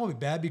 like, oh, it won't be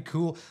bad, be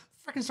cool.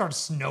 Freaking started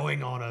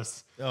snowing on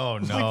us. Oh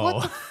no. Like,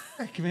 what the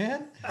frick,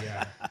 man?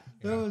 yeah.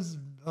 It was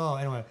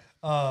anyway.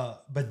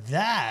 But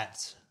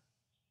that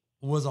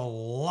was a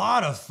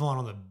lot of fun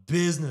on the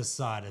business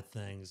side of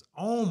things.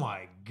 Oh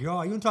my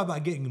God. You want to talk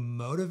about getting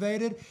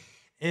motivated?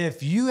 Even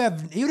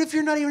if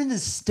you're not even in the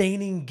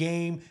staining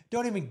game,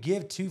 don't even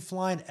give two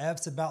flying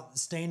F's about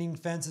staining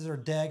fences or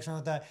decks or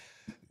something like that.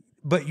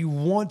 But you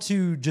want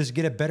to just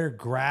get a better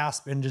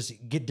grasp and just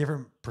get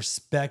different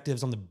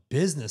perspectives on the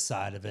business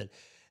side of it.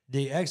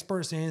 The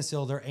Expert Stain and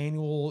Seal, their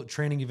annual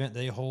training event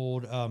they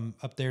hold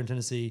up there in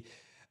Tennessee,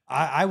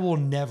 I will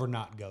never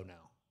not go now.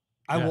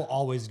 I will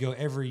always go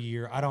every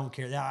year. I don't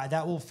care.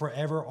 That will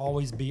forever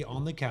always be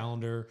on the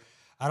calendar.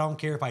 I don't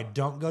care if I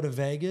don't go to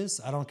Vegas.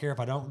 I don't care if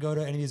I don't go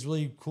to any of these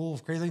really cool,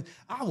 crazy things.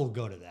 I will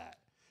go to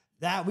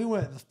that. We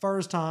went the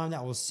first time.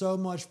 That was so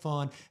much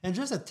fun. And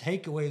just the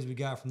takeaways we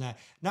got from that.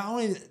 Not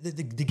only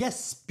the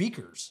guest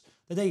speakers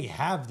that they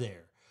have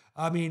there.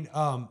 I mean,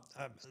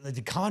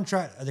 the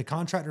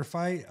contractor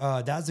fight.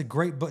 That's a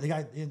great book. The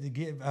guy,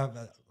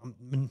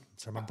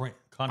 sorry, my brain.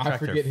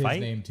 Contractor I forget fight?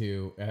 his name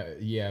too.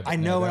 Yeah, but I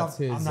know that's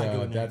his. I'm not good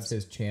with that's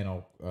names. his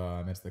channel.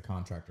 It's the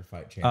Contractor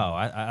Fight channel. Oh,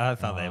 I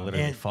thought they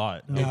literally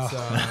fought. No.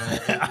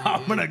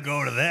 I'm gonna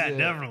go to that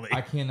definitely.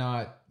 I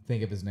cannot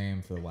think of his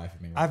name for the life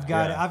of me. I've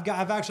got it.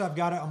 I've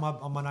got it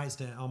on my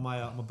nightstand, on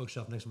my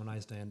bookshelf next to my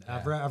nightstand.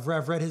 Yeah.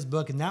 I've read his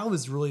book, and that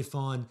was really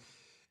fun.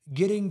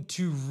 Getting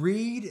to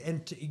read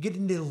and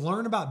getting to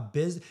learn about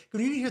business.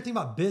 Because you hear think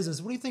about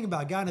business. What do you think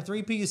about a guy in a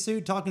 3-piece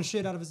suit talking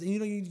shit out of his?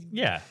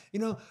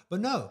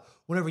 But no.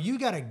 Whenever you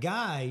got a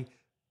guy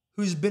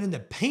who's been in the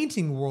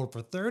painting world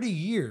for 30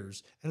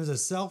 years and is a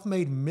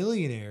self-made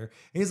millionaire,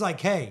 and he's like,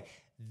 "Hey,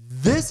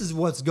 this is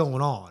what's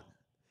going on.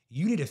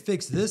 You need to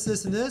fix this,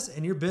 this, and this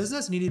in your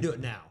business, and you need to do it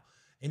now."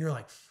 And you're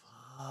like,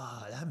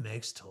 "Fuck, that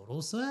makes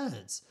total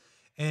sense."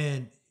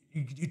 And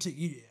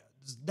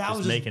that Just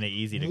was making it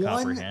easy to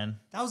comprehend.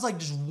 That was like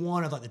just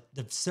one of like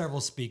the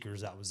several speakers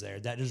that was there.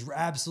 That just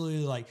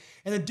absolutely like,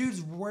 and the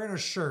dude's wearing a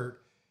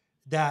shirt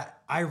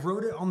that I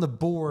wrote it on the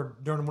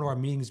board during one of our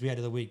meetings we had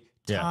the other week.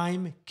 Yeah.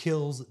 Time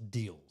kills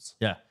deals.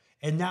 Yeah.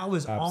 And that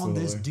was on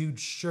this Absolutely.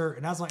 dude's shirt.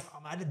 And I was like,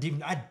 I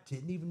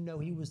didn't even know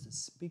he was the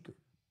speaker.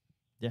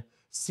 Yeah.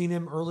 Seen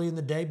him early in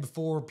the day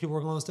before people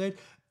were going on stage.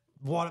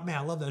 Man,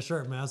 I love that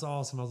shirt, man. That's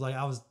awesome.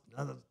 I was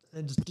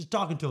and just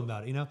talking to him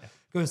about it,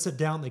 Go and sit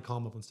down. They call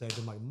him up on stage.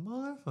 I'm like,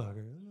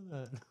 motherfucker,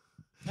 look at that.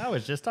 I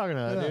was just talking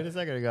to that dude a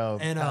second ago.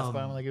 And, Passed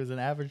by him like it was an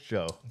average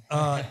Joe.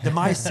 The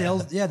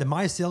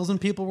my salesman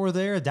people were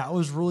there. That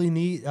was really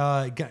neat.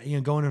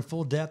 Going in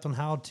full depth on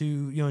how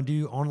to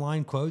do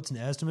online quotes and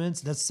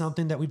estimates. That's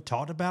something that we've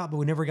talked about, but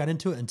we never got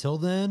into it until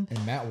then.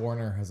 And Matt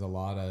Warner has a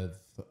lot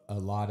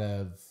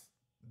of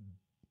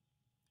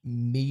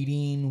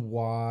meeting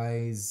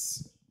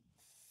wise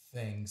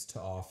things to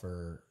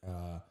offer.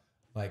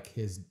 Like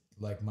his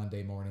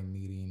Monday morning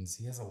meetings.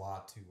 He has a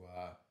lot to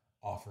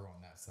offer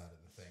on that side of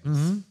the things.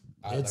 Mm-hmm.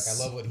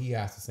 I love what he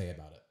has to say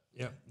about it.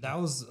 Yeah, that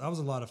was a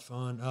lot of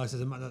fun.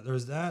 There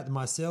was that.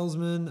 My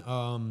salesman.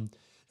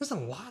 There's a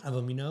lot of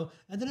them,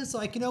 And then it's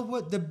like,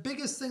 what? The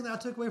biggest thing that I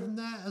took away from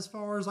that, as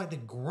far as like the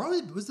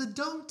growth, was the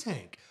dunk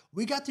tank.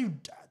 We got through.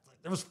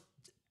 There was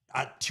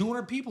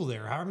 200 people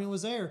there. However many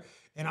was there,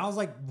 and I was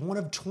like one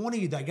of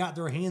 20 that got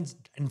their hands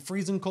in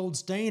freezing cold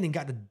stain and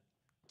got to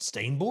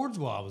stain boards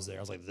while I was there. I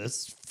was like,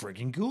 this is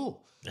freaking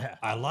cool. Yeah.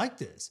 I like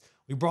this.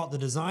 We brought the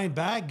design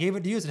back, gave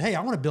it to you, said, hey,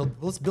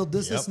 let's build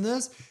this, this, and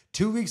this.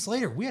 2 weeks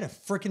later, we had a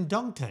freaking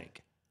dunk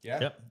tank.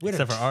 Yeah. Yep. We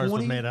had Except a for ours was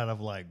 20 made out of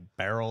like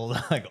barrels,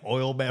 like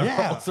oil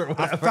barrels or I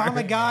whatever. found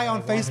a guy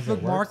on As long as it Facebook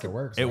works, Market. it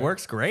works. It right?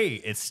 works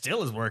great. It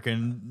still is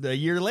working a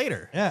year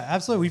later. Yeah,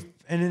 absolutely.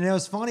 And then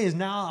what's funny is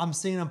now I'm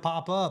seeing them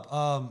pop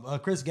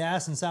up. Chris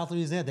Gass in South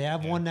Louisiana, they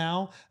have one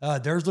now.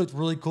 Theirs looked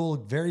really cool,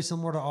 very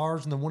similar to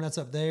ours, and the one that's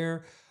up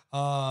there.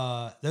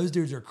 Those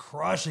dudes are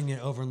crushing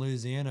it over in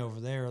Louisiana over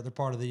there. They're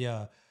part of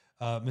the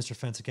Mr.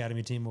 Fence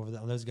Academy team over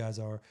there. Those guys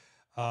are.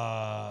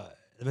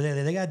 But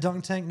they got a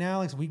dunk tank now.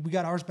 Like we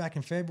got ours back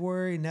in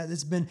February, and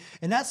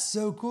that's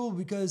so cool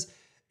because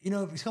a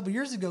couple of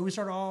years ago we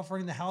started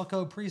offering the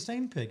Halco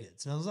pre-stain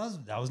pickets, and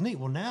that was neat.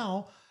 Well,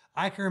 now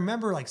I can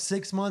remember like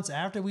 6 months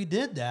after we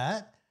did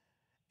that,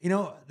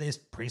 these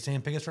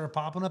pre-stain pickets started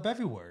popping up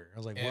everywhere. I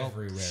was like, well,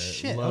 Everywhere.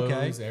 shit, Lowe's,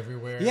 okay,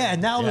 everywhere. yeah.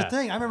 And that was Yeah. the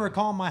thing. I remember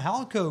calling my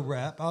Halco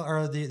rep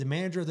or the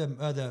manager of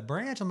the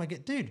branch. I'm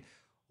like, dude,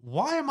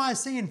 why am I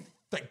seeing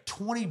like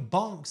 20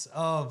 bunks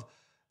of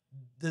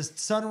this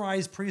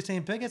Sunrise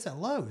pre-stain pickets at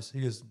Lowe's?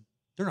 He goes,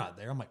 they're not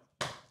there. I'm like,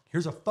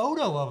 here's a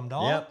photo of them,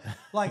 dog. Yep.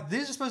 Like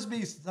these are supposed to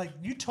be like,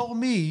 you told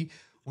me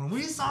when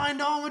we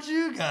signed on with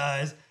you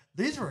guys,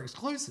 these were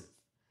exclusive.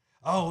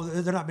 Oh,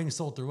 they're not being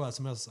sold through us.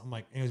 I'm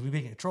like, anyways, we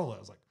can't control it. I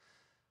was like,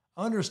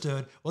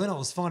 understood. Well, then it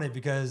was funny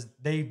because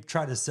they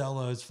tried to sell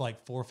those for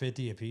like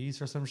 $4.50 a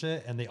piece or some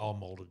shit, and they all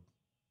molded.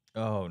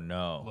 Oh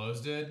no.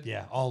 Lowe's did?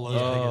 Yeah, all Lowe's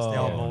pickets, they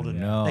all molded.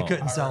 no. They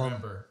couldn't sell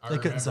them. I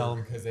Couldn't sell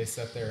them. because they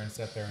sat there and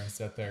sat there and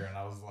sat there, and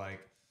I was like,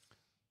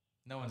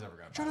 no one's ever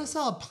gonna Trying to buy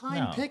sell a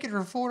pine No. picket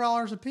for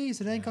 $4 a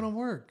piece, it ain't gonna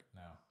work.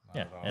 those. No, not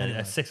Yeah, at all. and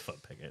a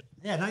 6-foot picket.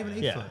 Yeah, not even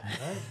 8 Yeah. foot.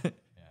 Right?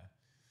 Yeah.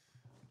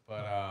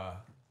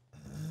 But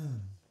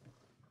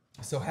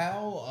so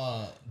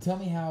how tell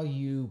me how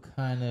you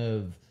kind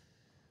of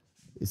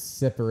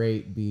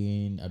separate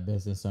being a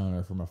business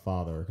owner from a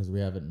father, because we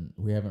haven't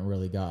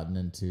really gotten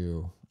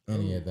into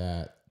any of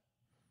that.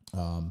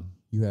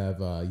 You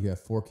have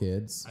 4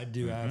 kids. I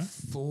do have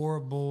 4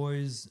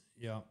 boys.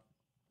 Yeah.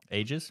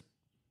 Ages?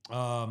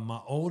 My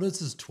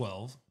oldest is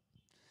 12.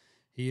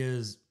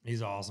 He's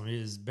awesome. He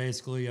is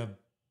basically a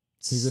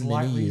He's a mini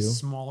slightly you.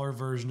 smaller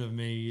version of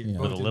me. Yeah.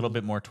 With a little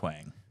bit more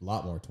twang. A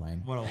lot more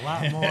twang. What a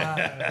lot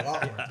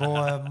more.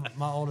 Boy,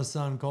 my oldest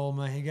son Cole,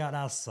 man, he got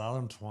that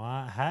southern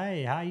twang.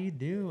 Hey, how you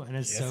doing? And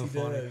it's so he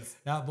funny. does.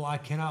 That boy, I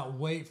cannot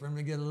wait for him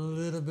to get a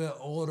little bit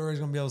older. He's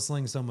gonna be able to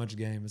sling so much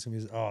game. It's gonna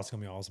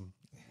be awesome.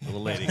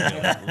 Little lady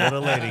killer.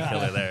 Little lady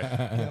killer there.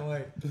 Can't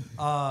wait.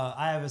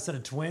 I have a set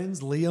of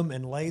twins, Liam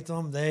and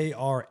Latham. They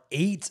are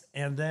 8,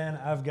 and then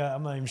I'm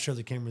not even sure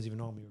the camera's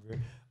even on me over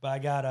here, but I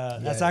got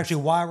that's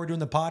actually why we're doing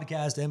the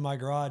podcast in my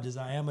garage. Is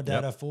I am a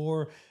dad of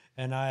 4,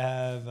 and I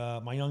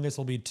have my youngest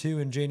will be 2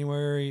 in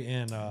January,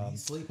 and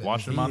He's sleeping.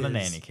 Watch him on the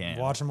nanny cam.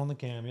 Watch him on the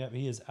cam. Yep,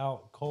 he is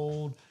out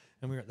cold,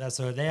 and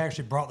so they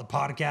actually brought the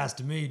podcast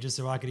to me just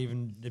so I could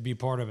even be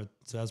part of it.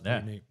 So that's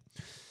pretty neat.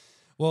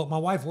 Well, my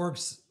wife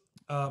works.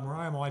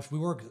 Mariah, my wife, we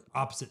work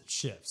opposite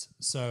shifts.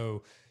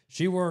 So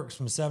she works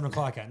from 7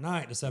 o'clock at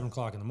night to 7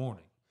 o'clock in the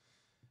morning.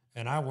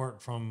 And I work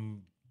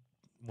from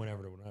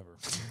whenever to whenever.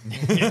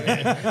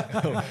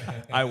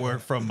 I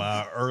work from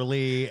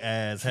early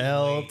as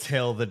hell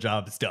till the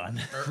job's done.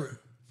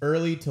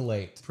 Early to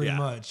late. Pretty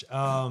much.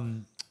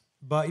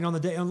 But, on the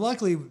day, and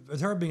luckily,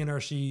 with her being a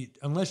nurse,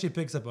 unless she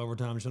picks up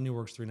overtime, she only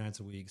works 3 nights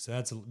a week.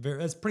 So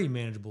that's pretty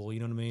manageable. You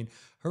know what I mean?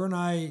 Her and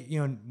I,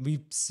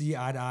 we see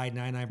eye to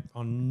eye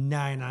on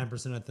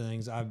 99% of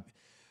things.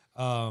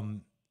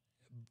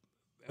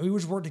 We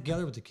just work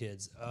together with the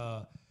kids.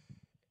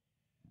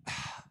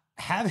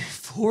 Having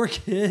 4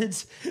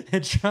 kids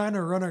and trying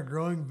to run a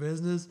growing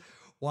business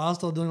while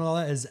still doing all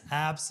that is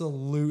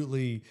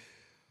absolutely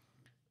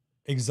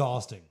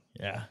exhausting.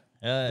 Yeah.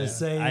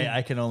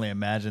 I can only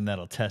imagine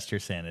that'll test your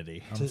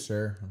sanity. I'm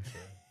sure.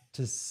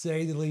 To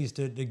say the least,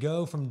 to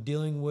go from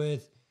dealing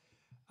with,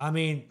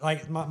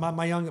 like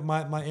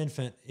my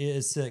infant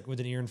is sick with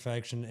an ear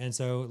infection, and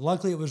so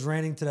luckily it was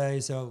raining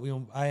today,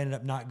 so I ended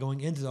up not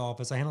going into the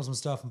office. I handled some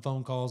stuff from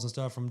phone calls and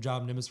stuff from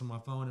job nimbus from my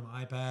phone and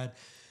my iPad,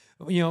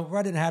 where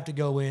I didn't have to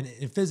go in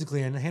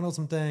physically and handle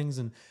some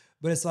things,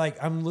 but it's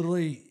like I'm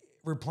literally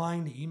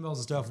replying to emails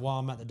and stuff while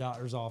I'm at the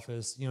doctor's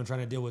office,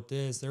 trying to deal with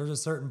this. There's a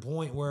certain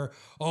point where,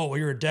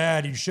 you're a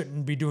dad, you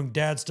shouldn't be doing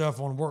dad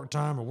stuff on work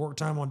time or work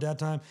time on dad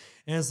time.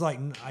 And it's like,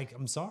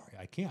 I'm sorry,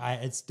 I can't.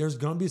 There's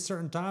going to be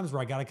certain times where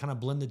I got to kind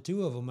of blend the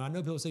two of them. And I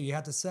know people say you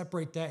have to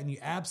separate that, and you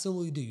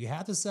absolutely do. You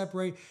have to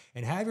separate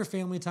and have your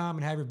family time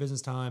and have your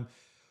business time.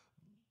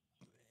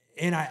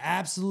 And I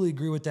absolutely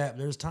agree with that.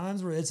 There's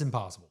times where it's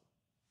impossible.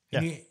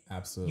 Yeah,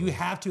 absolutely. You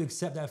have to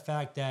accept that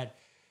fact that,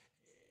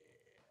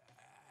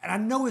 and I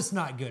know it's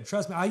not good.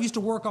 Trust me. I used to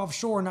work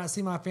offshore and not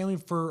see my family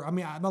for,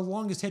 my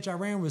longest hitch I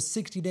ran was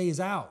 60 days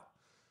out.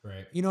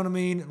 Right. You know what I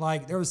mean?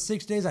 Like there was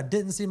 6 days I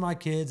didn't see my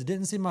kids, I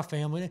didn't see my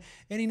family.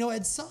 And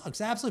it sucks.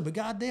 Absolutely. But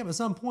goddamn, at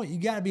some point you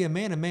got to be a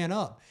man and man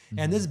up. Mm-hmm.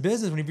 And this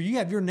business, whenever you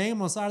have your name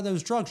on the side of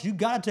those trucks, you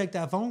got to take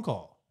that phone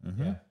call.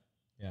 Mm-hmm.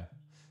 Yeah.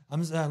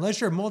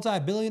 Unless you're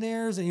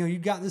multi-billionaires and, you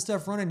got this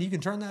stuff running, you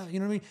can turn that, you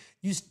know what I mean?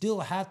 You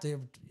still have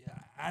to,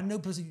 I know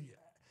it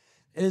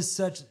is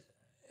such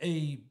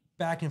a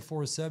back and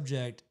forth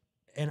subject,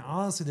 and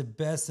honestly the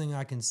best thing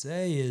I can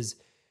say is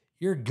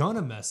you're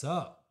gonna mess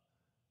up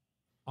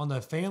on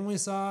the family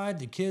side,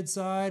 the kid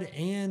side,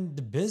 and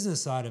the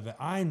business side of it.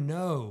 I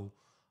know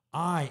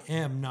I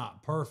am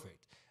not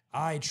perfect.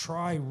 I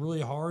try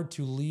really hard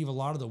to leave a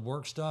lot of the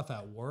work stuff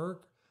at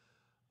work.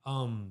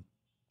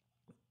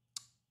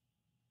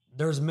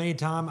 There's many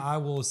times I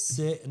will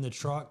sit in the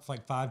truck for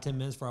like 5-10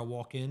 minutes before I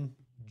walk in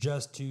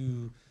just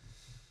to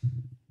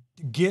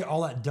get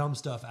all that dumb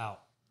stuff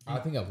out. I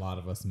think a lot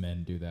of us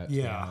men do that.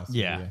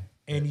 Yeah.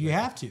 And you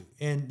have to.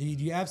 And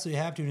you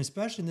absolutely have to. And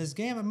especially in this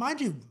game. And mind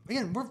you,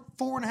 again, we're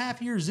 4.5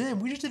 years in.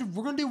 We're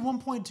going to do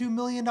 $1.2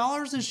 million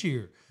this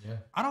year. Yeah.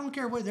 I don't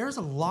care what. There's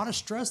a lot of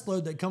stress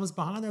load that comes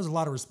behind. There's a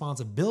lot of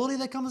responsibility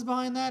that comes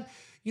behind that.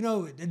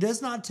 It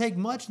does not take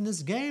much in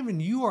this game.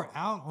 And you are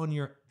out on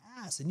your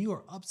ass and you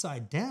are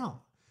upside down.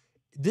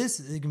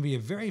 It can be a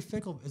very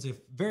fickle, it's a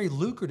very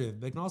lucrative,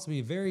 but it can also be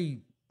a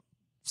very,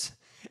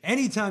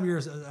 anytime you're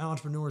an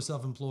entrepreneur,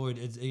 self-employed,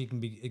 it can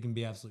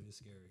be absolutely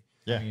scary.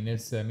 Yeah.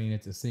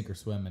 It's a sink or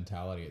swim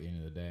mentality at the end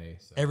of the day.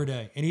 So. Every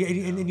day. And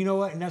you know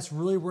what? And that's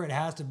really where it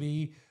has to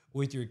be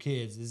with your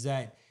kids is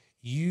that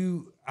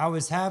I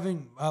was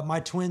having,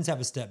 my twins have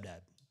a stepdad.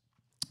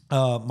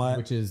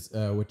 Which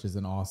is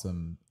an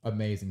awesome,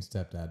 amazing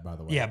stepdad, by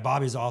the way. Yeah.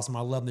 Bobby's awesome.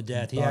 I love him to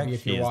death. Bobby,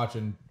 if you're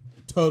watching,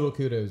 total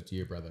kudos to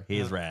you, brother. He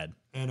is rad.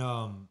 And,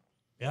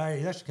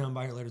 he's actually coming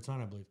by here later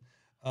tonight, I believe.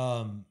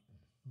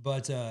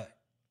 But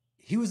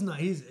he was not.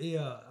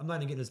 I'm not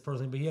gonna get this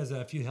personally, but he has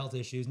a few health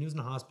issues, and he was in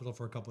the hospital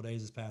for a couple of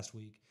days this past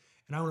week.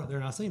 And I went up there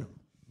and I seen him.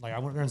 Like I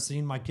went there and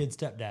seen my kid's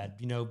stepdad,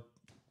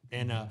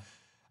 and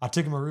I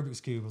took him a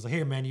Rubik's cube. I was like,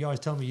 "Here, man, you always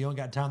tell me you don't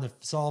got time to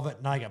solve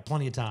it. Now I got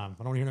plenty of time.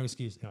 I don't hear no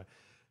excuse." Anyway.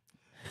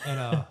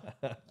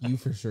 And you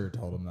for sure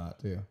told him that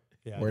too.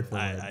 Yeah, word for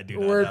word. I do.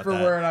 Word for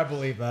word, I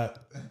believe that.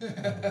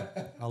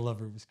 I love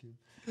Rubik's cube.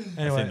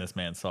 Anyway. I've seen this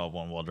man solve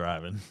one while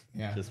driving.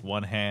 Yeah. Just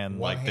one hand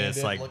like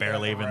this, like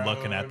barely even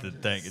looking at the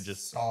thing. It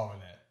just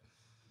solving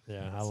it.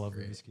 Yeah, I love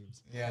Rubik's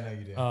cubes. Yeah, I know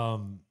you do.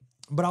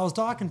 But I was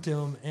talking to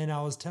him and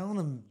I was telling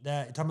him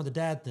talking about the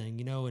dad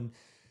thing, and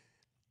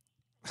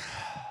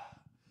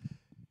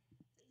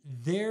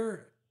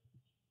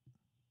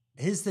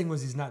his thing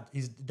was he's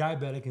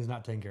diabetic and he's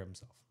not taking care of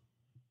himself.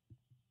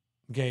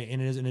 Okay,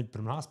 and it put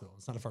him in the hospital.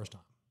 It's not the first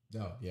time.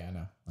 Oh, yeah, I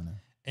know.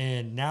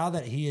 And now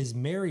that he is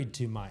married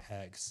to my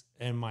ex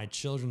and my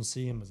children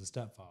see him as a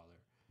stepfather,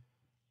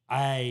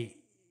 I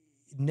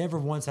never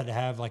once had to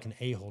have like an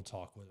a-hole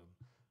talk with him.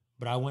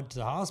 But I went to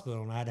the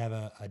hospital and I had to have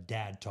a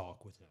dad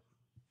talk with him.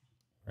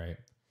 Right.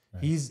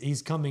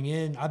 He's coming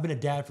in. I've been a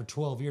dad for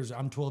 12 years.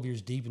 I'm 12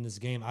 years deep in this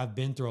game. I've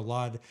been through a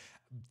lot.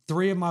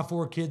 3 of my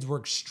 4 kids were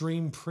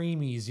extreme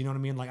preemies. You know what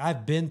I mean? Like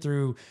I've been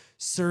through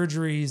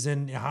surgeries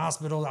and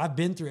hospitals. I've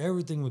been through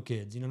everything with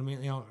kids. You know what I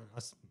mean? You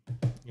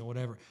know,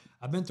 whatever.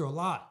 I've been through a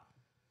lot.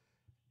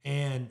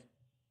 And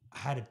I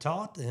had to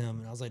talk to him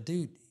and I was like,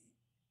 dude,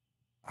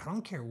 I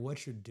don't care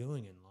what you're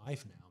doing in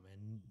life now,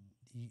 man.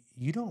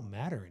 You don't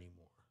matter anymore.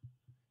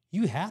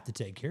 You have to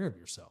take care of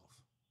yourself.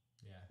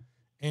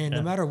 And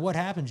no matter what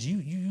happens,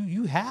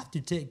 you have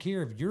to take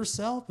care of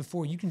yourself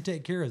before you can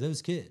take care of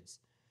those kids.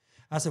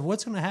 I said,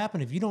 what's going to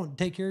happen if you don't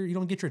take care, you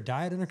don't get your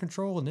diet under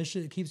control and this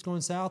shit keeps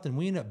going south and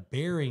we end up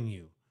burying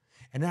you.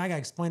 And then I got to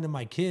explain to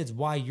my kids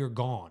why you're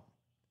gone.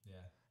 Yeah.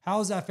 How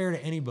is that fair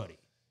to anybody?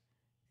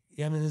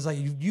 I mean, it's like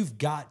you've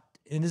got,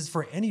 and this is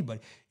for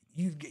anybody.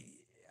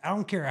 I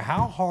don't care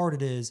how hard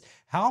it is,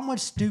 how much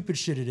stupid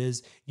shit it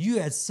is. You,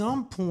 at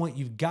some point,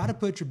 you've got to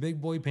put your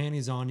big boy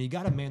panties on. You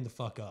got to man the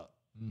fuck up.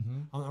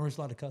 Mm-hmm. Are we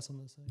allowed to cuss on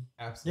this thing?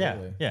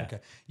 Absolutely. Yeah. Okay.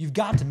 You've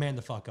got to man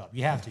the fuck up.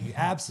 You have to. You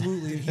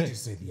absolutely. He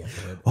just say the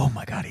F word. Oh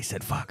my God, he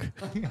said fuck.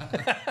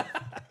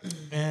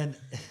 And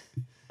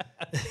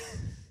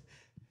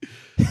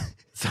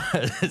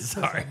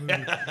sorry.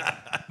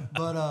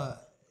 But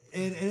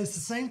and it's the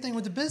same thing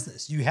with the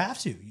business. You have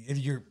to.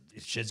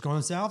 If shit's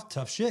going south,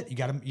 tough shit. You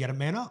gotta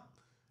man up.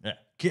 Yeah.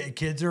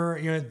 Kids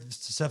are,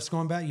 stuff's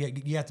going bad.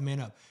 You have to man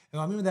up. And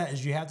what I mean with that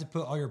is you have to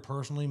put all your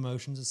personal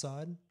emotions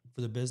aside for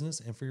the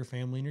business and for your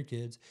family and your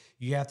kids.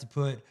 You have to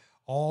put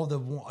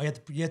you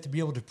have to be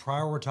able to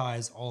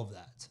prioritize all of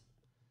that.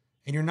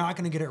 And you're not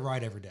going to get it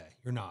right every day.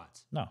 You're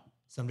not. No.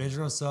 Some days are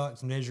going to suck.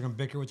 Some days you're going to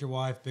bicker with your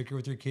wife, bicker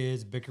with your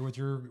kids, bicker with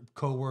your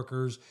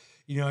coworkers.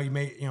 You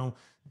may,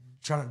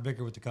 try not to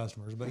bicker with the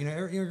customers, but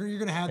you're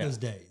going to have those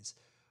days.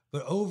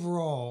 But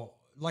overall,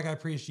 like I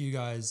preach to you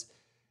guys,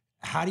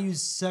 how do you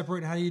separate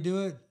and how do you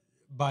do it?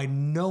 By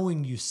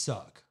knowing you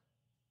suck.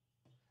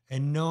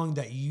 And knowing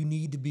that you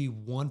need to be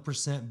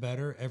 1%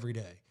 better every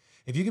day.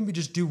 If you can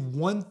just do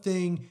one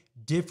thing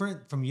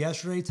different from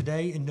yesterday,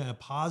 today, in a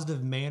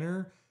positive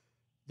manner,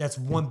 that's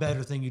one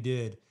better thing you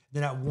did.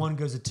 Then that 1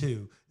 goes to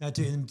 2. That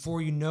 2, and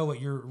before you know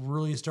it, you're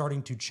really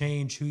starting to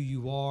change who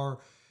you are,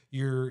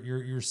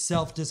 your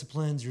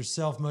self-disciplines, your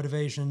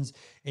self-motivations,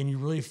 and you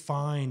really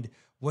find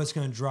what's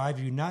going to drive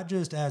you, not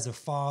just as a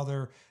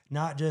father,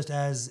 not just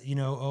as,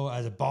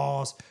 as a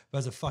boss, but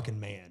as a fucking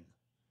man.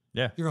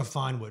 Yeah. You're going to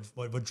find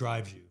what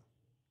drives you.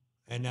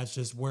 And that's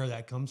just where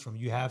that comes from.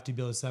 You have to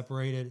be able to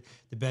separate it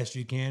the best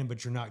you can,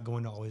 but you're not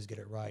going to always get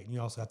it right. And you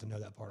also have to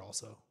know that part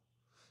also.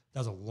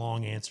 That was a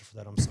long answer for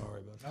that. I'm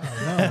sorry. But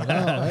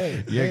no.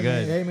 Hey, you're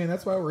good. Hey, man,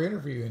 that's why we're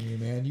interviewing you,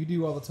 man. You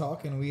do all the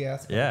talking. We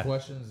ask the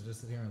questions and just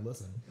sit here and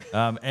listen.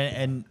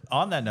 And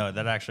on that note,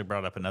 that actually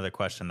brought up another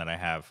question that I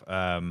have.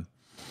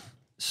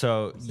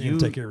 So you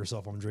take care of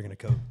yourself. I'm drinking a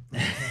Coke.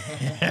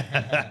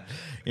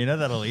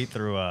 That'll eat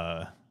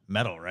through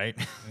metal, right?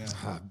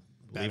 Yeah.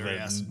 Battery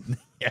acid.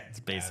 Yeah, it's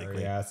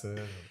basically battery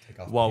acid. Take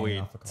off while the we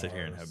off the sit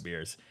here and cars. have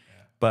beers.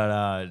 Yeah.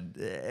 But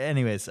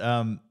anyways,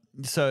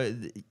 so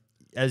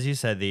as you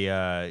said,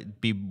 the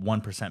be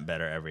 1%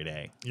 better every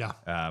day.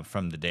 Yeah.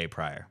 From the day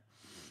prior.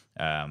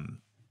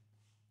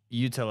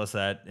 You tell us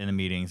that in the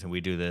meetings, and we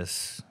do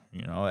this,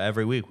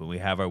 every week when we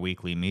have our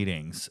weekly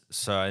meetings.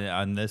 So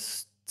on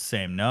this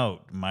same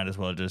note, might as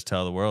well just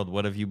tell the world,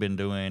 what have you been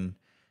doing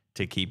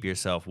to keep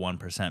yourself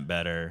 1%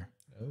 better?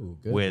 Oh,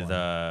 good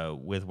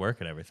with work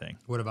and everything?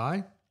 What have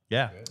I?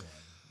 Yeah.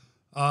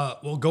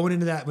 Well, going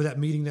into that with that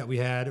meeting that we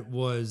had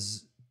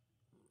was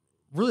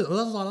really that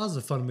was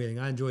a fun meeting.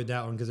 I enjoyed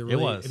that one because it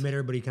made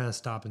everybody kind of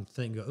stop and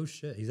think, go, oh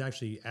shit, he's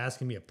actually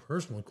asking me a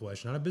personal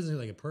question, not a business,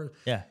 like a person.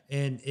 Yeah.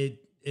 And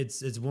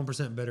it's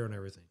 1% better on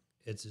everything.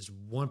 It's just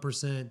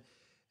 1%.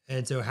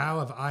 And so how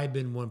have I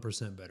been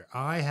 1% better?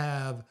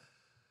 I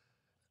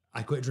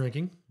quit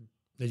drinking.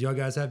 Did y'all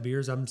guys have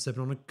beers? I'm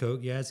sipping on a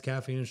Coke. Yeah, it's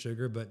caffeine and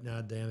sugar, but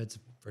nah, damn, it's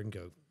freaking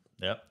Coke.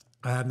 Yep.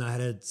 I have not had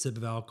a sip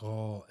of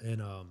alcohol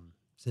in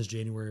since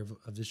January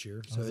of this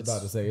year. So I was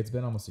about to say it's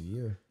been almost a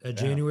year.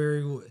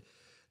 January,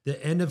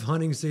 the end of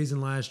hunting season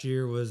last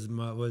year was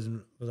my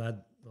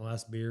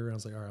last beer. And I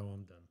was like, all right, well,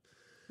 I'm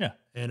done.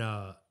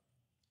 Yeah.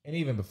 And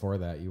even before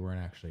that, you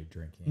weren't actually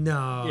drinking. No.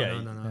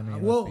 I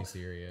mean, let's be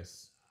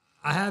serious.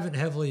 I haven't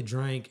heavily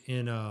drank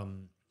in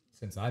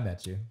since I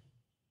met you.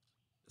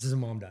 Since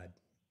my mom died.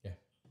 Yeah.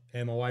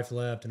 And my wife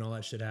left and all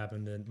that shit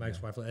happened and my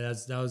ex-wife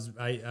left.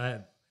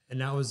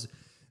 That was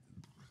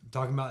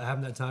talking about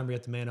having that time where you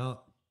have to man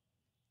up.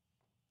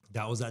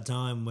 That was that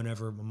time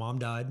whenever my mom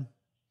died,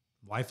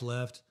 wife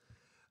left.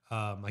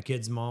 My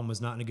kid's mom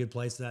was not in a good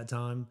place at that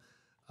time.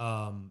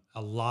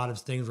 A lot of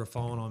things were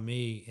falling on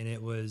me, and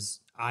it was,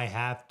 I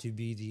have to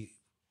be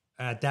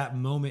at that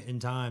moment in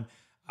time,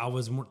 I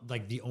was more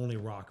like the only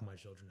rock my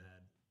children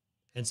had.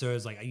 And so it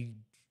was like,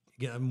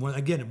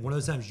 again, one of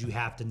those times you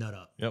have to nut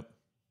up. Yep.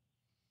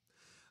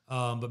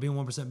 But being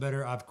 1%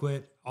 better, I've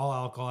quit all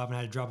alcohol. I haven't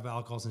had a drop of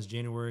alcohol since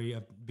January,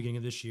 beginning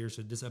of this year.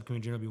 So this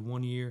upcoming January will be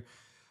 1 year.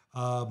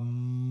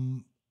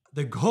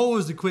 The goal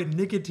was to quit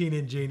nicotine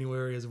in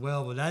January as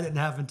well, but that didn't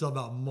happen until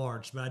about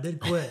March. But I did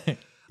quit.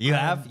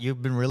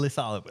 You've been really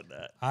solid with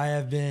that. I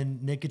have been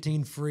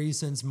nicotine free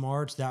since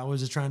March. That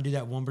was just trying to do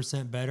that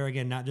 1% better.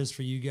 Again, not just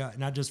for you guys,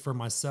 not just for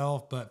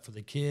myself, but for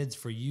the kids,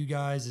 for you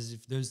guys. Is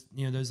if those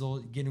little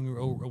getting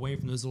away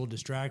from those little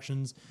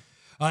distractions.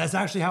 That's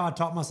actually how I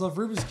taught myself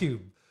Rubik's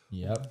Cube.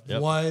 Yep.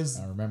 Was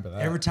I remember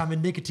that. Every time a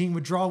nicotine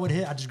withdrawal would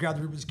hit, I just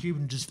grabbed the Rubik's Cube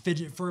and just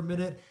fidget for a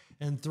minute.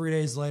 And 3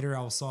 days later,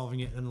 I was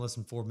solving it in less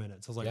than 4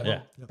 minutes. I was like,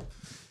 Yep.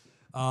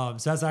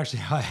 So that's actually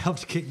how I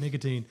helped kick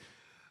nicotine.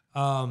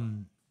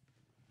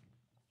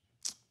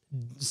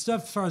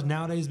 Stuff as far as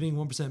nowadays being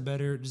 1%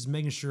 better, just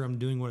making sure I'm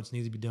doing what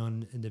needs to be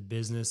done in the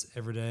business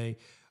every day.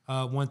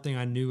 One thing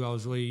I knew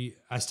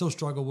I still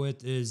struggle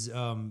with is, this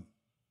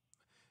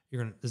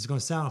is going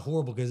to sound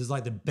horrible because it's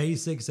like the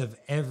basics of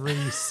every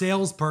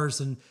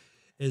salesperson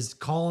is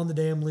calling the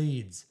damn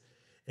leads.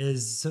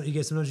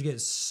 Sometimes you get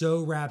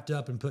so wrapped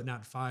up in putting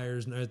out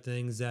fires and other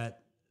things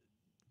that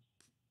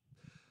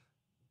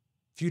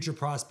future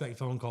prospect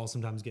phone calls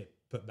sometimes get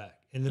put back.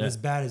 And then as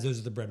bad as those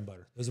are the bread and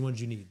butter. Those are the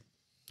ones you need.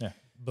 Yeah.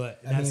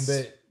 But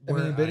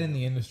but in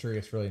the industry,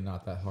 it's really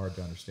not that hard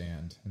to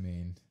understand.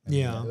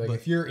 Like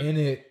if you're in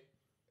it,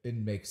 it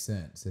makes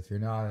sense. If you're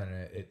not in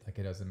it,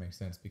 it doesn't make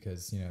sense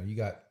because you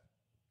got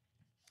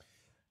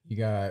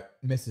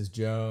Mrs.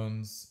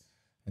 Jones,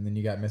 and then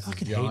you got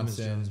Mrs.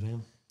 Johnson, Jones,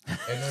 man.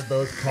 and they're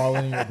both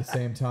calling you at the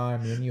same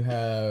time. And then you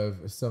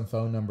have some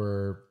phone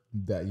number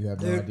that you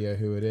have no idea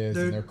who it is,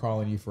 and they're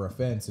calling you for a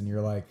fence, and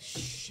you're like,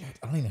 shit,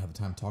 I don't even have the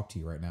time to talk to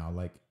you right now.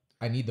 Like,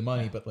 I need the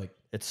money, but like,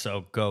 it's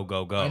so go.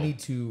 I need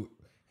to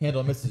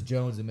handle Mrs.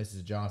 Jones and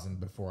Mrs. Johnson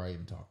before I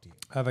even talk to you.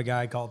 I have a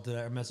guy called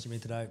today, or messaged me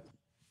today.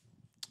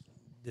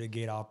 Did a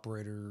gate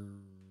operator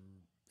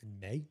in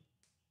May.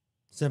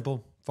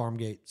 Simple farm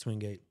gate, swing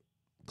gate,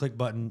 click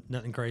button,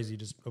 nothing crazy,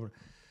 just open.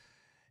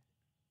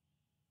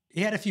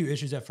 He had a few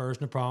issues at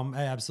first, no problem.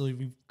 I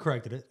absolutely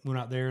corrected it. Went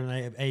out there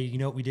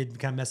and we did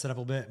kind of mess it up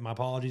a bit. My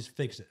apologies,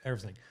 fixed it,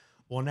 everything.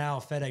 Well, now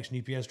FedEx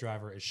and UPS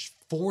driver is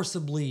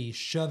forcibly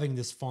shoving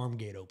this farm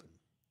gate open.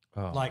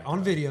 Oh, like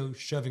on video,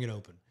 shoving it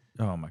open.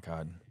 Oh my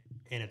God.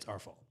 And it's our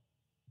fault.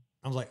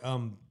 I was like,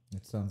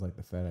 It sounds like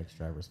the FedEx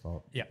driver's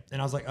fault. yeah.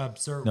 And I was like,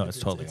 sir. No, it's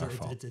totally our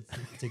fault.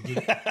 It's a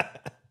gate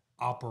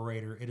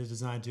operator. It is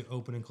designed to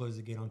open and close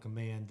the gate on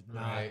command,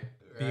 not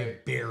be a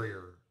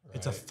barrier. Right.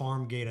 It's a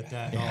farm gate at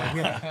that.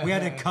 Like we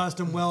had to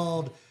custom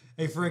weld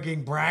a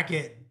freaking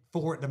bracket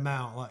for it to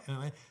mount. Like,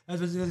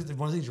 that's one of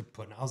the things you're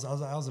putting.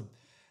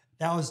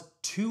 That was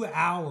 2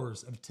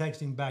 hours of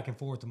texting back and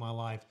forth in my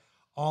life,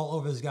 all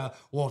over this guy.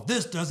 Well, if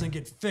this doesn't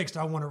get fixed,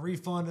 I want a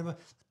refund.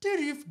 Dude,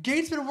 your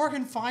gate's been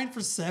working fine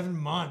for 7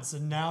 months,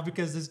 and now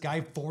because this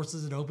guy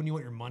forces it open, you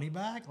want your money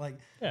back? Like,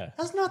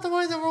 that's not the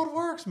way the world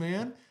works,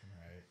 man.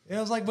 It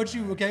was like, what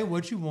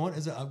you want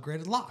is an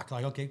upgraded lock.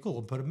 Like, okay, cool.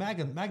 We'll put a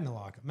magna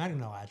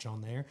latch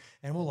on there,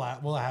 and we'll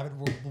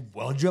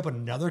weld you up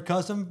another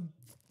custom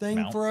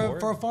thing Mount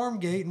for a farm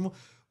gate, and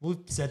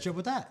we'll set you up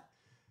with that.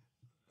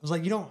 I was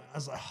like,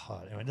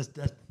 anyway, that's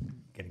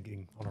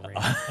getting on a rant.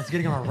 That's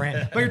getting on a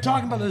rant. But you're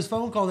talking about those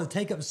phone calls that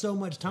take up so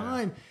much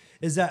time.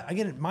 Is that,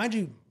 again, mind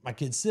you, my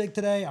kid's sick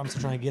today. I'm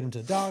still trying to get him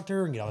to the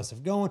doctor and get all this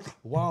stuff going.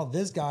 While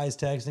this guy's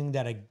texting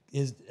that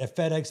a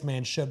FedEx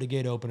man shoved a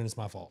gate open and it's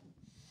my fault.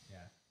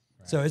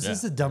 So it's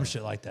just a dumb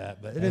shit like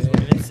that, but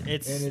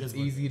it's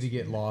easy to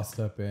get lost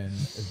up in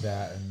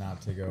that and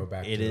not to go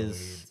back to the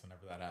leads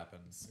whenever that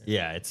happens.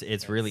 Yeah,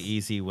 it's really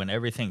easy when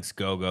everything's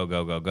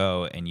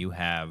go, and you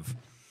have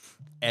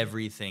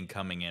everything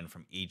coming in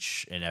from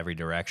each and every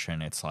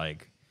direction. It's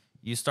like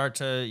you start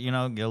to,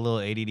 get a little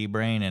ADD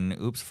brain and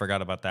oops,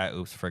 forgot about that.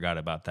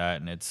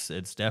 And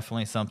it's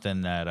definitely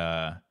something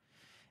that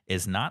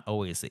is not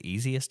always the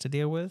easiest to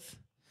deal with.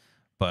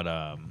 But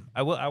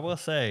I will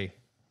say,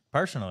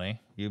 personally,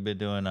 you've been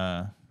doing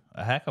a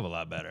heck of a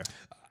lot better.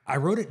 I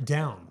wrote it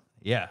down.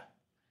 Yeah.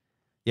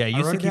 Yeah, you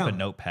used to keep a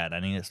notepad. I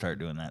need to start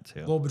doing that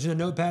too. Well, between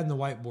the notepad and the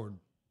whiteboard.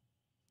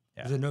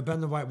 Yeah. There's a notepad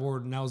and the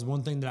whiteboard, and that was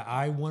one thing that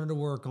I wanted to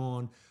work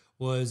on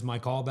was my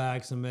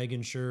callbacks and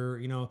making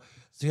sure,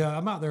 so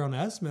I'm out there on the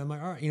estimate. I'm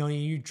like, all right,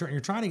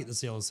 you're trying to get the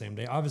sale the same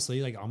day.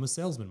 Obviously, like I'm a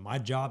salesman. My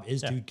job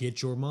is to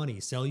get your money,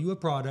 sell you a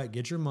product,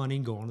 get your money,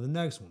 and go on to the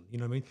next one. You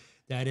know what I mean?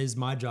 That is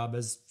my job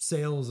as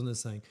sales in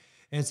this thing.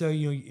 And so,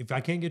 if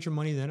I can't get your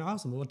money, then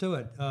awesome, we'll do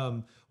it.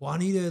 Well, I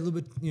need a little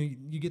bit,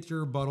 you get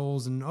your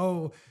rebuttals and,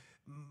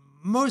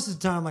 most of the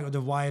time, like with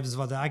the wives and stuff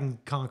like that, I can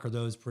conquer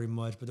those pretty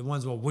much. But the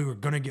ones, we were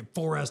going to get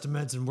 4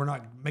 estimates and we're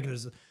not making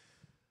this.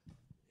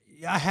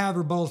 I have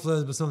rebuttals for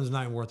those, but something's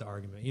not even worth the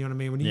argument. You know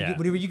what I mean?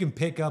 Whenever you can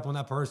pick up on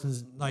that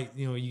person's, like,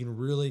 you can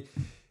really,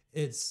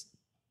 it's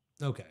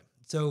okay.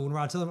 So when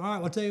I tell them, all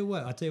right, I'll tell you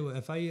what, if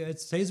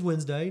today's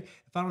Wednesday,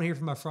 if I don't hear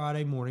from by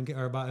Friday morning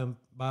or by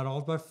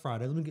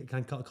Friday, let me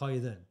call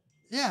you then.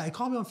 Yeah,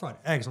 call me on Friday.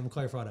 Excellent, I'm gonna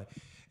call you Friday.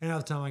 And all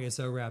the time I get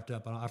so wrapped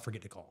up, I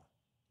forget to call.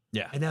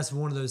 Yeah. And that's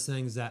one of those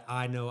things that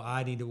I know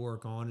I need to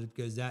work on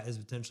because that is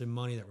potentially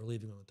money that we're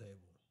leaving on the table.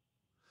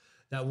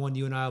 That one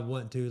you and I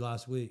went to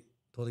last week,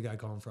 told the guy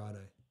call him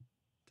Friday.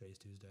 Today's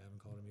Tuesday. I haven't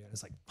called him yet.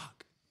 It's like,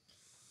 fuck.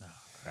 Oh,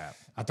 crap.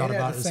 I thought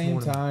about it this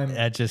morning.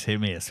 That just hit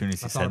me as soon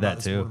as you said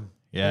that too. Morning.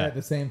 Yeah. At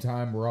the same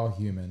time, we're all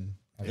human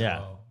as Yeah.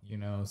 well, you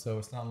know, so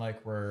it's not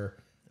like we're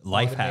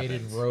Life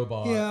automated happens.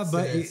 robots. Yeah,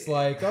 but it's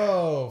like,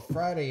 oh,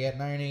 Friday at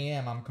 9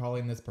 a.m. I'm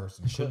calling this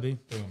person. Should be.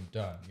 Boom,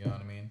 done. You know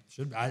what I mean?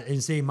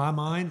 And see, in my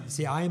mind,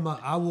 I am my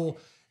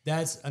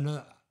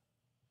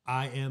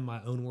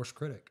own worst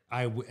critic.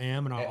 I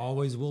am, and I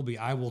always will be.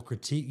 I will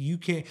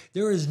critique.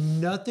 There is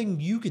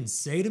nothing you can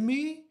say to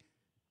me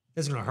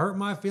that's going to hurt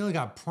my feeling.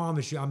 I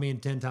promise you, I'm being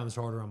 10 times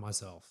harder on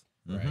myself.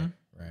 Right.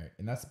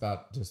 And that's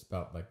just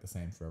about like the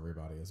same for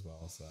everybody as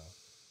well. So,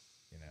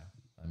 you know,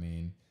 I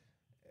mean,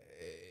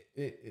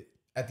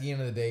 at the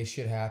end of the day,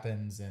 shit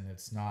happens, and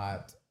it's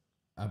not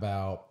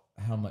about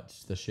how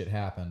much the shit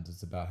happens.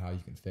 It's about how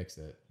you can fix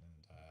it.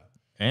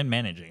 And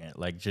managing it.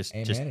 Like just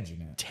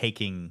managing it.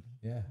 Taking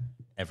Yeah.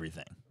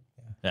 everything.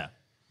 Yeah.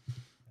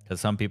 Because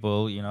some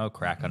people, you know,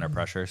 crack under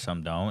pressure,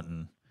 some don't,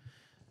 and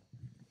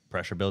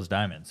pressure builds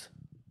diamonds.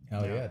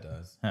 Hell yeah, it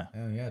does. Yeah.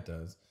 Hell yeah, it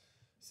does.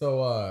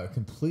 So,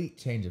 complete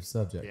change of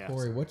subject. Yeah,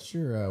 Corey, what's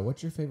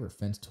your favorite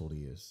fence tool to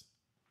use?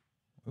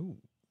 Ooh.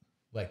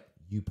 Like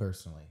you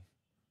personally,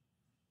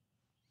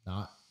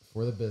 not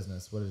for the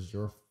business. What is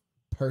your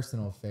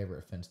personal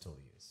favorite fence tool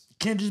to use?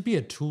 Can't just be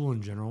a tool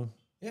in general.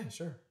 Yeah,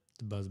 sure.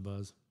 The buzz.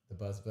 The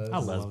buzz. I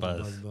love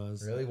Buzz. the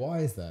buzz. Really? Why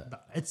is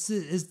that?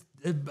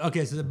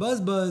 Okay. So the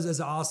buzz is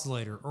an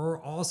oscillator,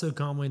 or also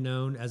commonly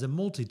known as a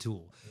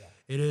multi-tool. Yeah.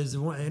 It is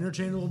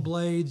interchangeable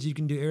blades. You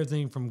can do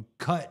everything from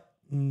cut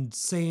and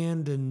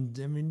sand, and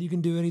I mean, you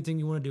can do anything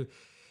you want to do.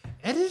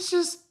 And it's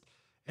just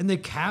in the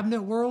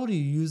cabinet world, you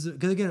use it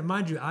because, again,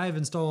 mind you, I have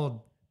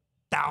installed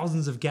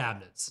thousands of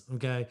cabinets.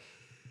 Okay.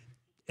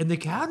 In the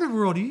cabinet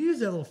world, you use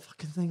that little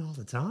fucking thing all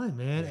the time,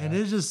 man. Yeah. And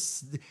it's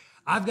just,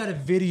 I've got a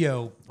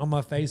video on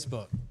my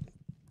Facebook.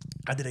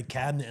 I did a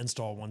cabinet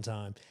install one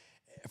time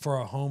for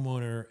a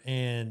homeowner,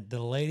 and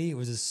the lady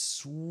was the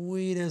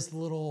sweetest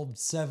little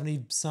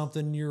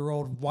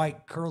 70-something-year-old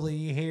white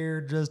curly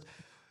hair, just,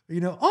 you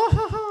know,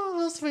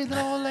 little sweet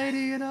little old lady,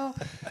 you know.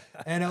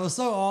 And it was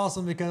so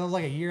awesome because it was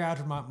like a year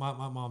after my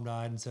mom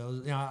died, and so it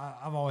was, you know,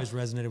 I've always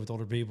resonated with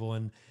older people,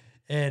 and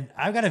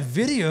I've got a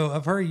video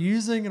of her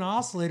using an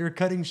oscillator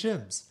cutting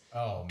shims.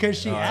 Oh, because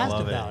she asked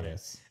about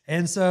it.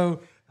 And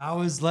so I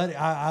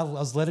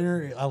let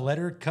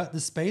her cut the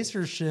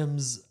spacer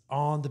shims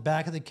on the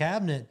back of the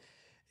cabinet,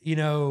 you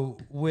know,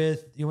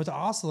 with the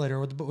oscillator,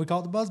 we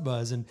call it the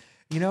buzz. And,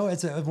 you know,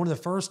 it's one of the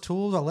first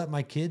tools I let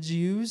my kids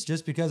use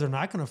just because they're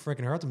not going to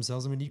freaking hurt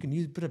themselves. I mean, you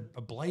can put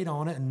a blade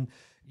on it and,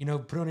 you know,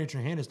 put it on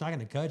your hand. It's not going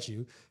to cut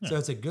you. Yeah. So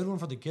it's a good one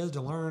for the kids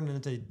to learn. And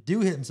if they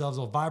do hit themselves,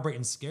 it'll vibrate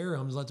and scare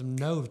them. Just let them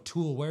know of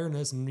tool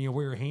awareness and, you know,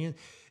 where your hand.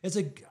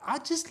 The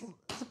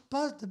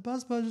buzz is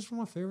just one of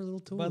my favorite little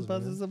tools.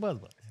 Buzz is a buzz.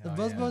 The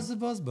buzz is a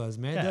buzz,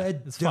 man. Yeah,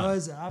 it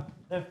does.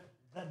 If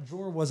that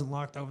drawer wasn't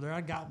locked over there,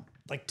 I got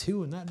like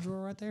 2 in that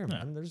drawer right there,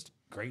 man. They're just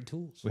great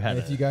tools.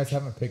 If you guys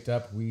haven't picked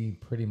up, we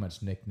pretty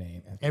much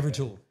nickname every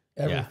tool.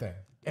 Everything.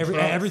 Yeah.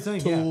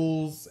 Everything.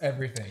 Tools,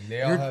 everything.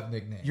 They all have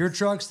nicknames. Your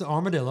truck's the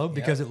armadillo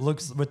because it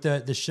looks, with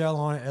the shell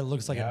on it, it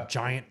looks like a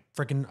giant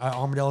freaking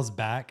armadillo's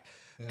back.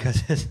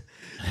 Because it's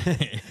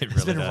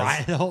really been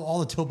all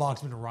the toolbox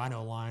has been a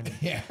rhino line.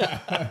 Yeah.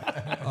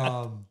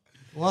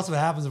 Well, that's what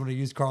happens when a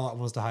used car lot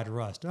wants to hide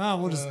rust. Oh,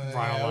 we'll just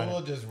rhino line.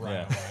 We'll just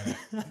rhino line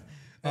it.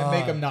 And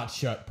make them not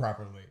shut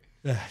properly.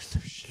 We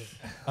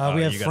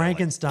have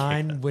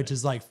Frankenstein, which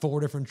is like 4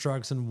 different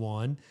trucks in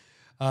one.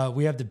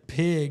 We have the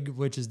Pig,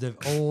 which is the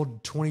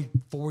old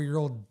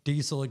 24-year-old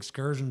diesel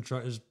excursion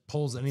truck. Just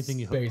pulls anything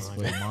you hook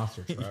basically a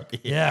monster truck.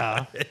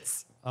 Yeah.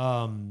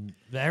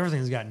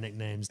 Everything's got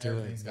nicknames to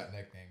Everything's got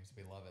nicknames.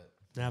 We love it.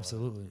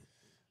 Absolutely.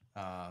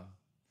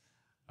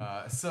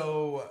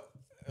 So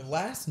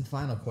last and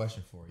final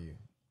question for you,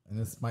 and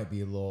this might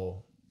be a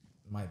little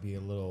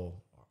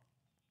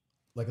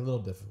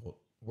difficult.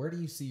 Where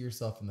do you see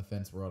yourself in the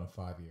fence world in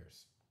 5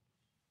 years?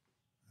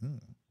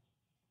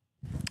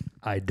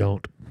 I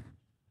don't.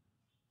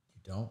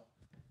 You don't?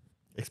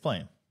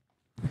 Explain.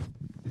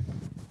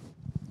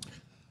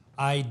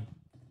 I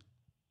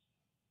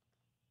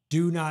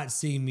do not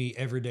see me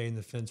every day in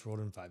the fence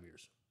world in 5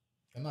 years.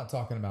 I'm not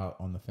talking about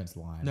on the fence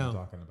line. No. I'm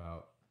talking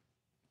about,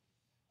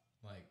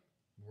 like,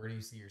 where do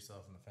you see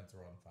yourself in the fence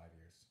world in 5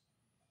 years?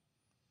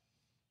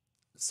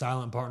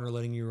 Silent partner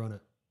letting you run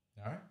it.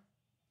 All right.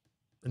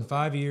 In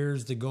 5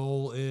 years, the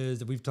goal is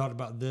that we've talked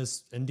about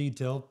this in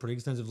detail pretty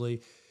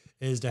extensively,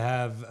 is to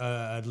have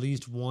at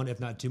least 1, if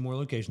not 2 more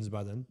locations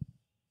by then,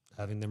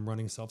 having them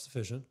running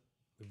self-sufficient.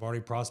 We've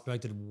already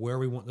prospected where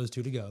we want those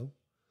 2 to go,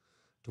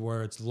 to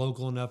where it's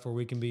local enough where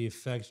we can be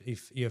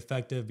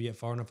effective, yet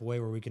far enough away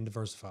where we can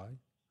diversify.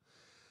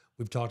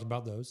 We've talked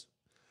about those.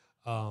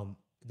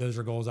 Those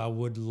are goals I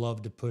would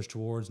love to push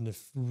towards and to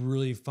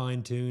really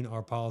fine-tune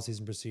our policies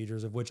and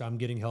procedures, of which I'm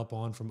getting help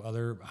on from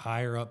other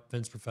higher-up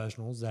fence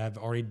professionals that have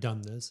already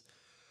done this.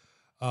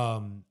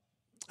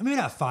 Maybe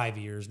not 5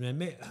 years,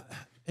 man.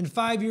 In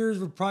 5 years,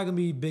 we're probably gonna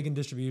be big in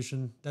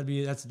distribution.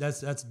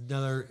 That's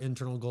another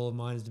internal goal of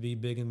mine, is to be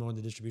big in more on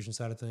the distribution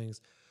side of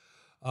things.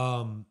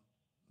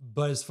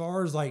 But as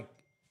far as like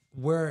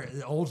where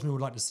ultimately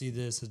would like to see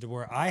this is to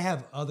where I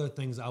have other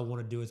things I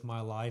want to do with my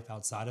life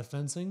outside of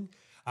fencing.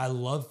 I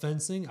love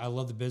fencing. I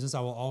love the business. I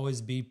will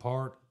always be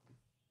part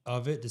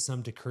of it to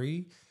some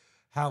degree.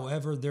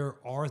 However, there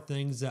are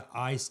things that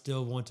I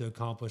still want to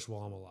accomplish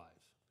while I'm alive.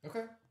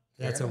 Okay.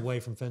 That's away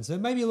from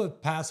fencing. Maybe a little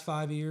past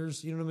 5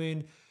 years, you know what I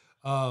mean?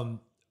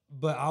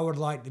 But I would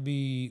like to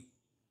be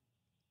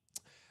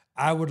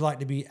out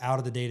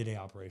of the day-to-day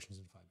operations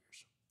in 5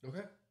 years.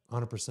 Okay.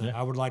 100%. Yeah.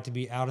 I would like to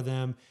be out of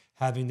them,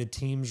 having the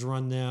teams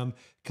run them,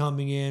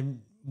 coming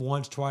in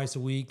once, twice a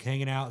week,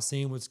 hanging out,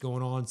 seeing what's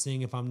going on,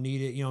 seeing if I'm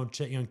needed,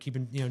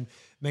 keeping,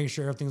 making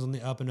sure everything's on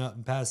the up and up,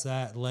 and past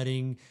that,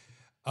 letting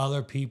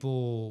other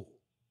people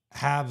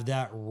have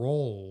that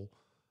role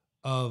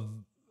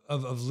of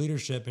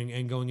leadership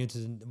and going into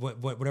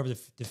whatever the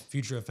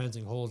future of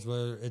fencing holds,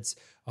 whether it's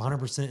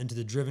 100% into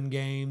the driven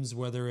games,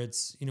 whether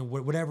it's,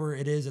 whatever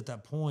it is at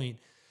that point,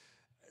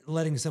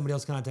 letting somebody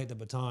else kind of take the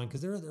baton.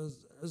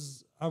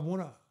 Because I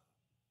want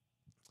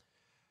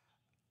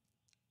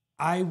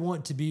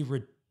to be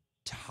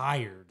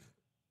retired,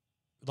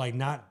 like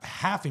not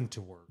having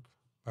to work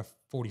by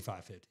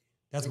 45, 50.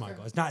 That's my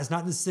goal. It's not in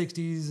the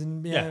 60s.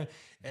 And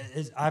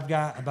I've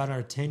got about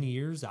another 10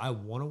 years that I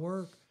want to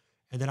work.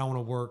 And then I want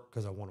to work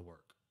because I want to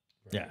work.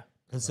 Yeah.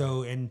 And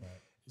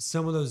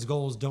some of those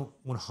goals don't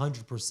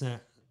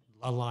 100%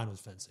 align with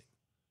fencing.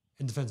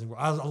 In the fencing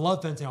world, I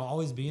love fencing. I'll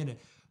always be in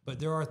it. But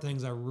there are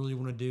things I really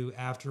want to do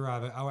after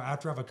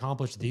I've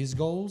accomplished these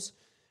goals,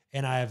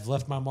 and I've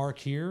left my mark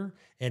here,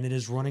 and it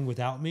is running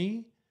without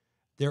me.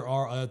 There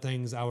are other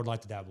things I would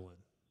like to dabble in.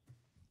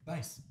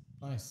 Nice.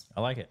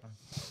 I like it.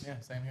 Yeah,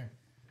 same here.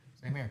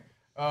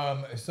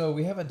 So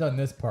we haven't done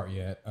this part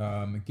yet.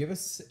 Give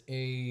us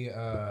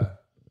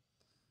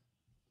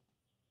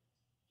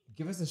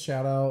a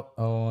shout out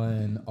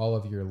on all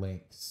of your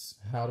links.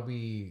 How do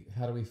we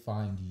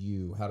find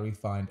you? How do we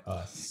find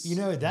us?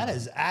 That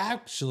is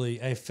actually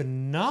a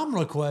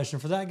phenomenal question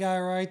for that guy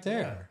right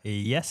there.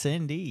 Yes,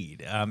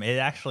 indeed. It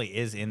actually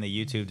is in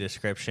the YouTube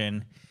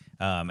description,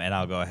 and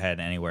I'll go ahead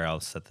anywhere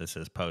else that this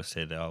is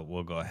posted.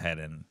 We'll go ahead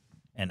and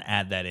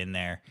add that in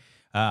there.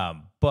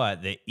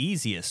 But the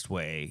easiest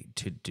way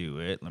to do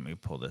it, let me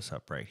pull this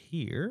up right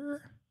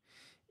here,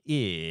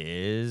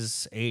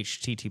 is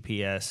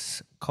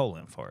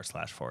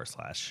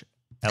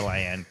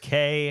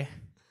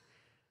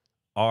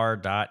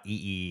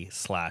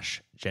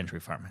https://linkr.ee/Gentry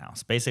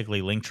Farmhouse.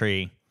 Basically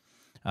Linktree,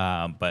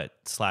 but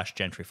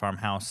 /Gentry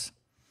Farmhouse.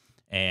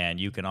 And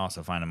you can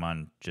also find them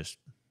on just,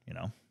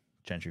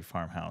 Gentry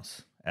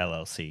Farmhouse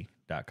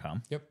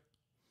LLC.com. Yep.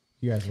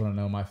 You guys want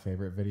to know my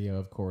favorite video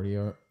of Cordy?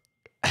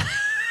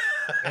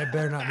 It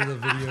better not be the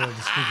video of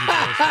the squeaky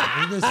voice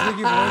one. The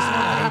squeaky voice one,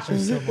 I hate you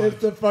so much.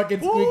 It's the fucking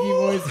squeaky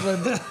voice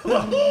one.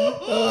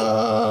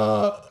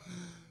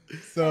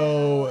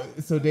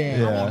 So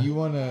Dan, you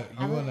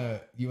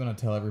wanna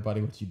tell everybody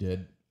what you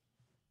did?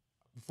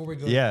 Before we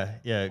go, Yeah.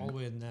 all the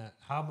way in that,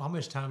 how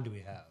much time do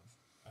we have?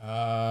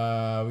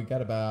 We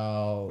got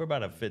about. We're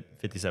about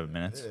 57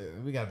 minutes.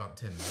 We got about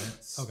 10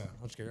 minutes. Okay,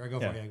 I'm just curious. Go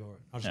for it. Yeah, go for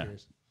it. I'm just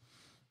curious.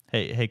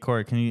 Hey,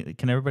 Corey,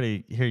 can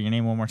everybody hear your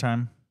name one more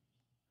time?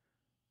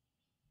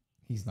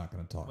 He's not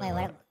gonna talk. Wait,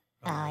 what?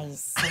 Oh, you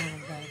son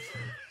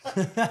of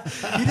a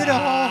bitch. You did a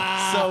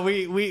whole. So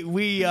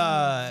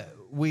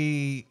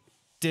we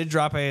did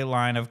drop a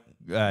line of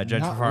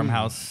Gentry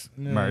Farmhouse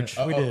merch.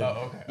 We did.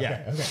 Okay.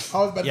 I was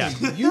about to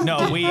say you.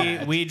 No,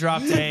 we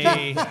dropped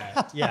a.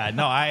 Yeah,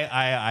 no,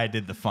 I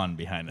did the fun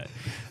behind it.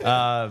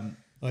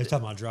 He's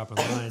talking about dropping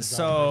lines.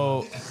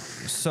 So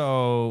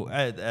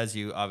as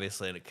you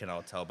obviously can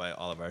all tell by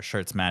all of our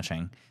shirts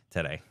matching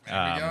today.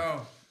 There we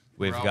go.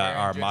 We've got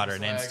our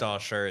modern install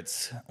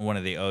shirts, one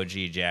of the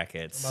OG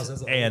jackets,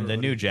 and the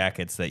new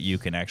jackets that you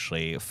can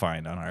actually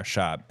find on our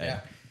shop.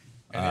 Yeah.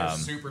 And they're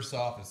super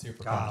soft and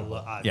super comfortable.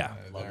 I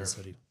love this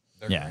hoodie.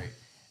 They're great.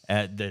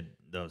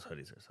 Those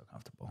hoodies are so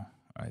comfortable.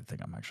 I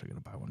think I'm actually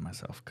going to buy one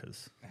myself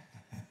because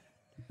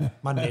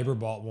my neighbor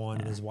bought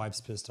one and his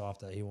wife's pissed off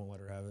that he won't let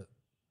her have it.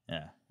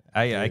 Yeah.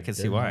 I can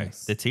see why.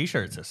 Nice. The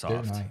t-shirts are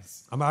soft. They're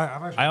nice.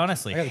 I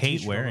honestly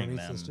hate wearing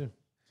them.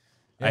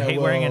 I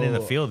hate wearing it in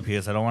the field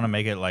because I don't want to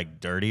make it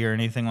like dirty or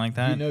anything like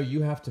that.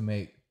 You have to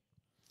make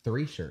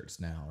 3 shirts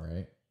now,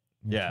 right?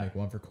 You have to make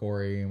one for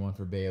Corey and one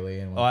for Bailey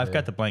and one I've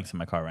got the blanks in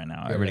my car right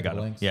now. I already got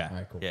them. Yeah. All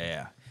right, cool.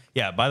 Yeah.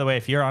 By the way,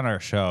 if you're on our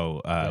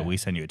show, we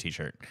send you a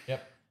t-shirt.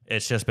 Yep.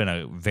 It's just been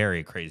a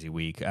very crazy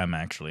week. I'm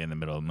actually in the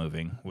middle of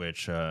moving,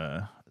 which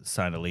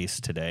signed a lease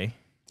today.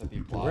 Is that the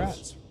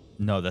applause?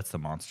 No, that's the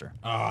monster.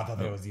 Oh, I thought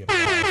that was the applause.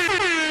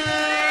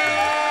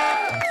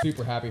 I'm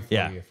super happy for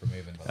you for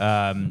moving.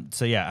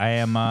 So yeah, I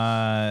am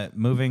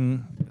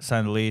moving,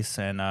 signed the lease,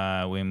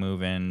 and we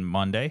move in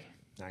Monday.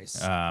 Nice.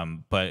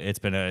 But it's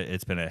been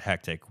a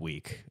hectic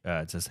week,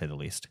 to say the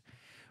least.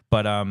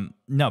 But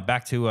no,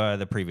 back to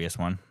the previous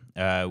one.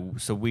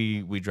 So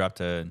we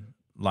dropped a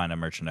line of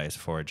merchandise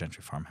for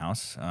Gentry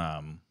Farmhouse.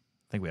 I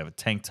think we have a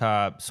tank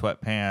top,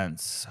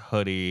 sweatpants,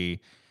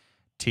 hoodie,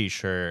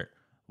 T-shirt,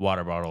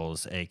 water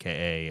bottles,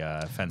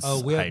 aka fence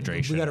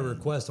hydration. We got a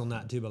request on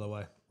that too, by the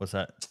way. What's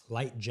that?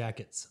 Light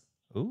jackets.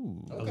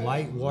 Ooh, A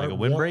light water, like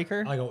a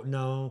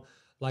windbreaker.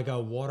 Like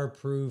a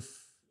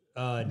waterproof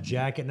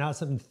jacket, not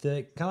something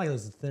thick, kind of like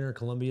those thinner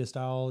Columbia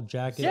style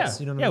jackets. Yeah,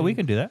 you know what I mean? we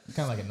can do that.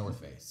 Kind of like a North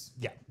Face.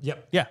 Yeah,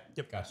 yep, Yeah,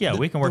 Gotcha. yeah,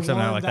 we can work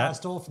something out like that I that.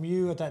 stole from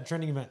you at that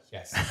training event.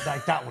 Yes.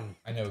 Like that one.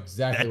 I know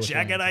exactly That what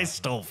jacket you're I talking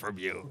stole from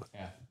you. about.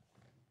 Yeah.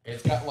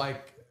 It's got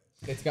like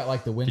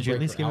the you at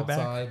least windbreaker give it back?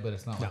 outside, but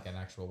it's not like an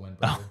actual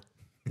windbreaker.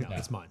 No,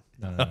 it's mine.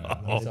 No.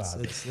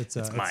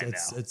 It's mine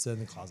it's in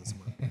the closet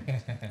somewhere.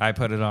 I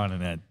put it on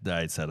and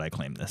I said I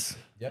claim this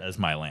as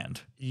my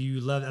land.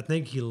 I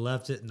think he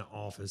left it in the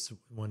office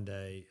one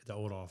day, the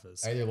old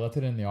office. I either left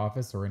it in the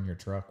office or in your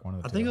truck. One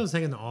of the I two. think I was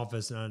hanging in the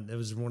office, and it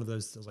was one of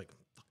those. I was like,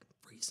 "Fucking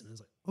freezing." I was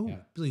like, "Oh, Yeah.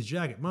 Billy's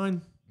jacket,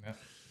 mine."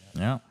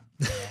 Yeah.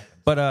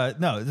 But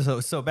no,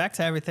 so back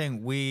to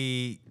everything.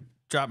 We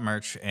dropped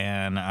merch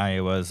and we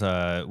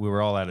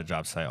were all at a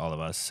job site, all of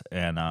us,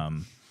 and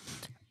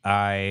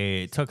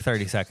I took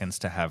 30 seconds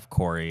to have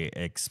Corey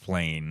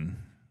explain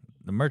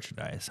the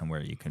merchandise and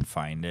where you can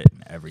find it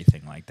and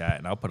everything like that.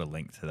 And I'll put a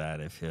link to that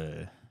if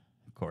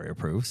Corey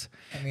approves.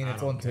 I mean,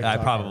 it's on TikTok.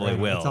 I probably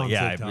already. It's will. on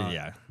Yeah, TikTok.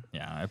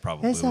 yeah, I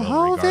probably will. It's a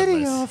whole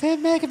video of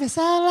him making me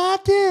sound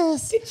like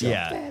this.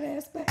 Yeah. Fat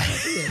ass back.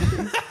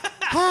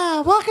 Hi,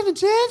 welcome to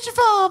Gentry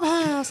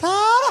Farmhouse.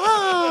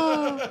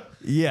 Hi.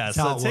 Yeah,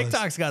 so how it was.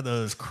 TikTok's got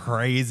those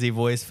crazy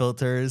voice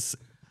filters,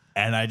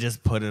 and I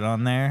just put it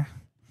on there.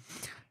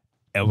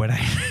 And when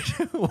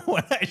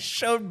I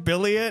showed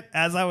Billy it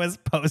as I was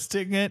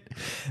posting it,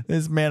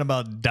 this man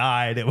about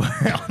died. And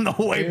we're on the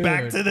way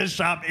back to the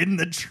shop in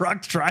the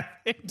truck driving.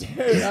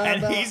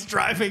 And he's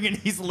driving and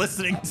he's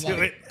listening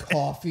to it.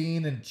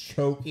 Coughing and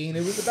choking.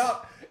 It was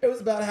about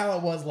how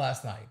it was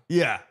last night.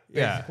 Yeah.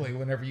 Yeah. Basically,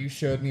 whenever you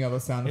showed me all the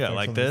sound effects. Yeah,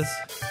 like on this.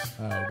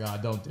 Oh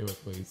God, don't do it,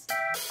 please.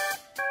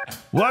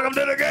 Welcome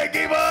to the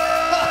Gatekeepers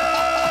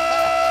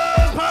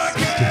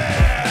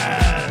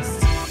Podcast.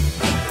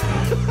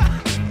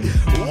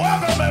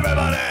 Welcome,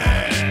 everybody.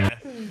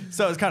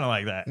 So it's kind of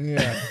like that.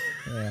 Yeah.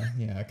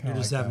 You're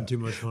just having too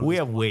much fun. We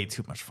have way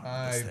too much fun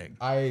with this thing.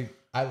 I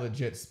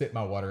legit spit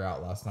my water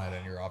out last night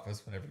in your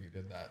office whenever you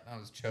did that. I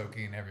was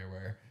choking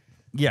everywhere.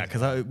 Yeah,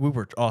 because we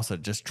were also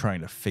just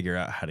trying to figure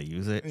out how to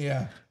use it.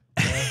 Yeah.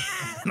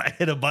 And I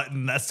hit a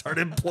button that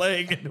started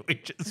playing, and we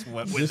just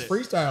went with Just it.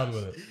 freestyled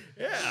with it.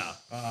 Yeah.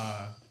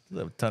 It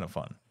was a ton of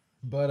fun.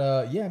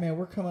 But yeah, man,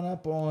 we're coming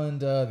up on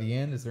the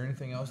end. Is there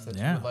anything else that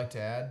you Yeah. would like to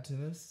add to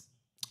this?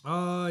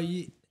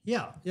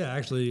 Yeah.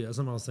 Actually,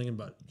 something I was thinking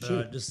about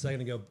just a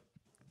second ago.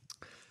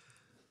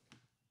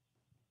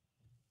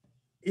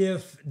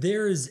 If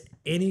there is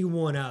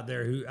anyone out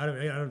there who I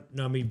don't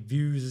know how many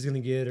views is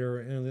going to get or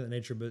anything of that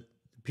nature, but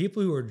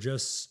people who are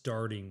just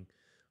starting,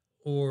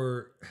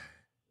 or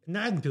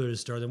not even people who are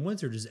just starting,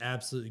 once they're just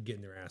absolutely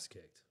getting their ass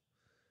kicked,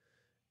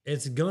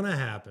 it's gonna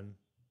happen.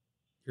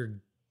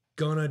 You're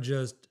gonna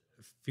just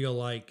feel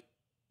like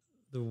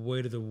the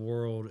weight of the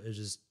world is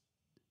just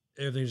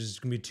everything's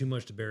just gonna be too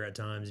much to bear at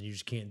times, and you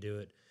just can't do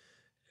it.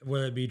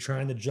 Whether it be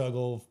trying to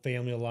juggle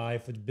family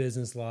life with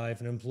business life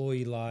and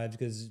employee lives,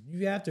 because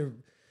you have to.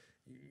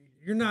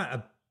 You're not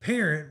a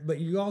parent,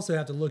 but you also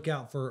have to look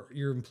out for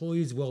your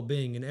employees'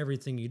 well-being in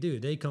everything you do.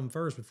 They come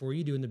first before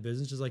you do in the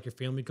business, just like your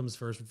family comes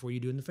first before you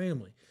do in the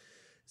family.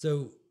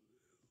 So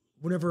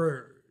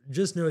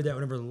just know that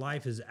whenever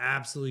life is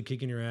absolutely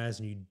kicking your ass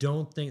and you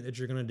don't think that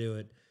you're going to do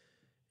it,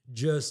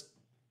 just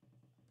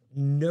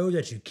know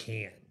that you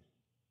can,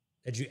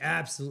 that you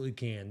absolutely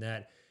can,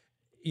 that,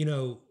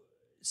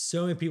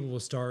 so many people will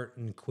start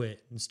and quit,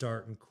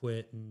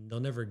 and they'll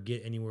never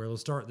get anywhere. They'll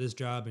start this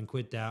job and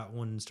quit that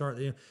one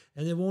and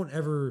and they won't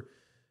ever,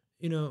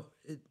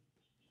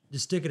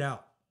 just stick it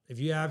out. If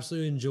you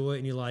absolutely enjoy it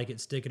and you like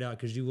it, stick it out,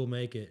 because you will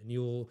make it.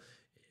 And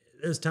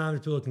there's times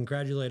people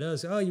congratulate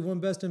us. Oh, you won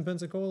best in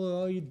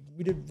Pensacola. Oh, we're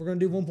going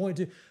to do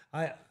 1.2.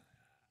 I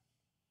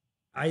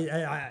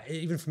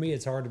even for me,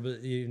 it's hard to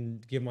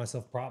even give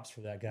myself props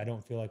for that, because I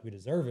don't feel like we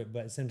deserve it. But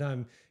at the same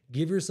time,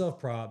 give yourself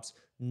props.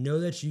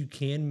 Know that you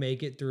can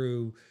make it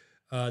through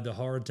the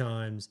hard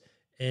times,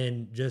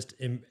 and just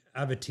I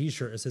have a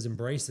T-shirt that says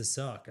 "Embrace the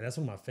Suck," and that's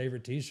one of my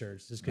favorite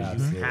T-shirts, just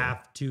because you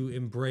have to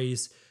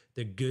embrace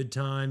the good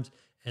times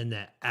and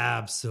the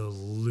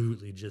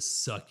absolutely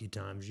just sucky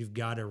times. You've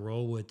got to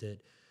roll with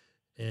it,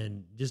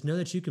 and just know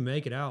that you can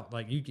make it out.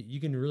 Like you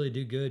can really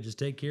do good. Just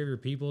take care of your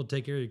people,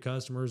 take care of your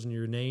customers, and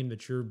your name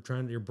that your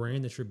brand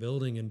that you're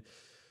building. And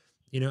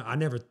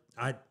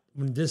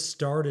when this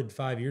started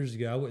 5 years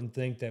ago, I wouldn't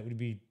think that we'd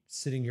be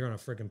sitting here on a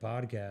freaking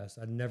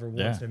podcast. I'd never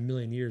once in a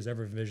million years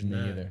ever envisioned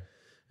that. Either.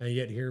 And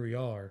yet here we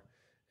are.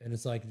 And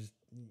it's like,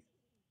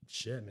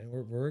 shit, man,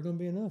 we're going to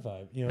be in in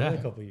a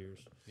couple of years.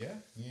 Yeah.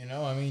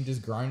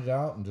 Just grind it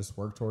out and just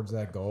work towards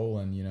that goal.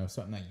 And,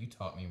 something that you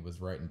taught me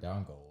was writing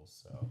down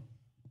goals. So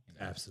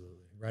Absolutely.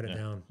 Write it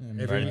down.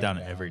 Write it down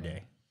every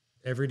day.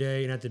 every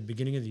day, and at the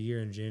beginning of the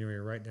year in January,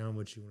 write down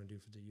what you want to do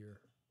for the year.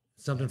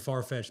 Something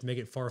far-fetched. Make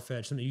it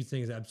far-fetched. Something you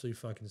think is absolutely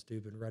fucking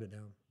stupid. Write it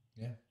down.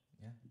 Yeah,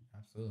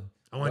 absolutely.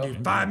 I want to do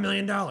 $5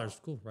 million.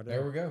 Cool. Write it There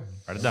down. we go.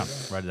 Write it down.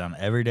 Write it down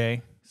every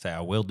day. Say,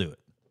 I will do it.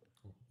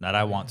 Not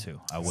I want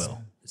to. I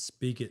will.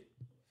 Speak it.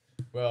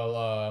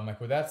 Well, Mike,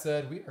 with that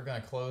said, we are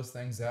going to close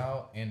things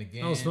out. And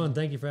again, That was fun.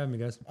 Thank you for having me,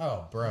 guys.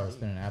 Oh, bro, it's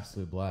been an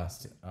absolute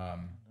blast.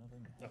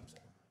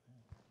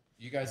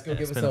 You guys go It's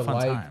give us been a a fun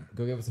like, time.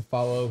 go give us a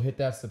follow, hit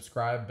that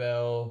subscribe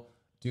bell,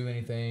 do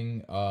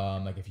anything.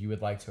 Like if you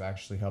would like to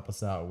actually help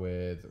us out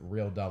with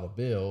real dollar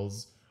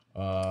bills,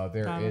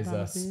 there is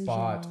a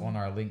spot on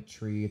our link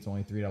tree. It's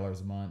only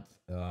 $3 a month.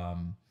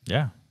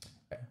 Yeah.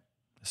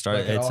 Start.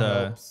 Like it It's all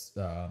helps.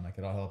 Like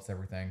it all helps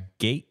everything.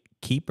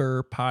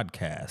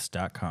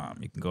 gatekeeperpodcast.com.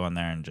 You can go on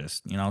there and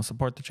just,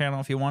 support the channel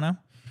if you want to.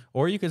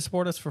 Or you can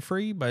support us for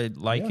free by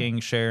liking,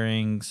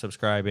 sharing,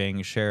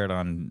 subscribing, share it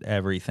on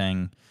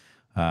everything.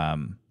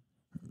 X,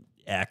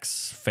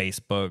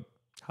 Facebook.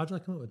 How'd you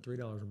come up with $3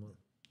 a month?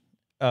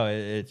 Oh,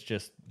 it's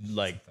just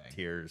like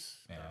tiers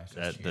Yeah, it's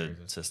just at the tiers.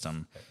 It's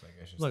system.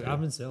 It's just Look, there.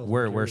 I'm in sales.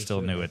 We're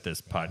still new at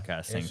this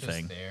podcasting It's just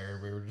thing. there.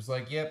 We were just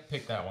like, yep,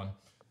 pick that one.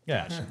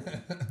 Yeah.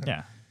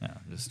 yeah.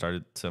 Just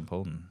started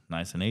simple and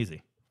nice and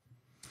easy.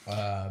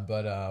 But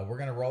we're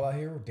gonna roll out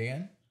here.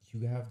 Dan,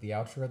 you have the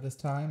outro this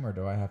time, or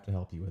do I have to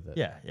help you with it?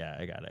 Yeah,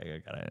 I gotta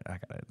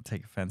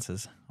take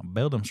offenses.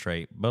 Build them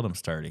straight, build them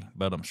sturdy,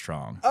 build them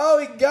strong, Oh,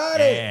 he got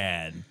it.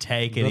 and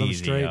take it Build 'em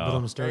easy, straight, yo.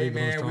 build 'em sturdy, Hey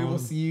build 'em man, we will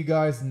strong. see you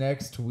guys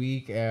next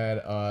week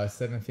at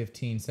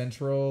 7:15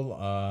 Central.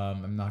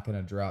 I'm not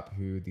gonna drop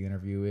who the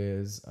interview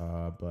is,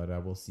 but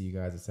we'll see you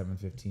guys at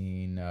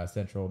 7:15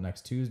 Central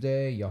next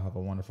Tuesday. Y'all have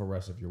a wonderful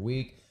rest of your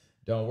week.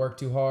 Don't work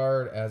too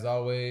hard. As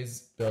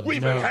always,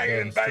 We've been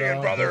hanging and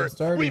banging, brother.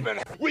 We've been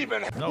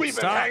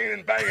stop. hanging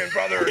and banging,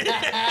 brother.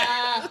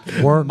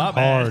 Work My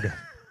bad.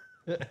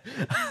 hard.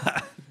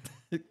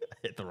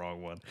 Hit the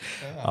wrong one.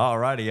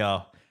 Alrighty,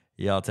 y'all.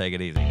 Y'all take it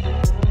easy.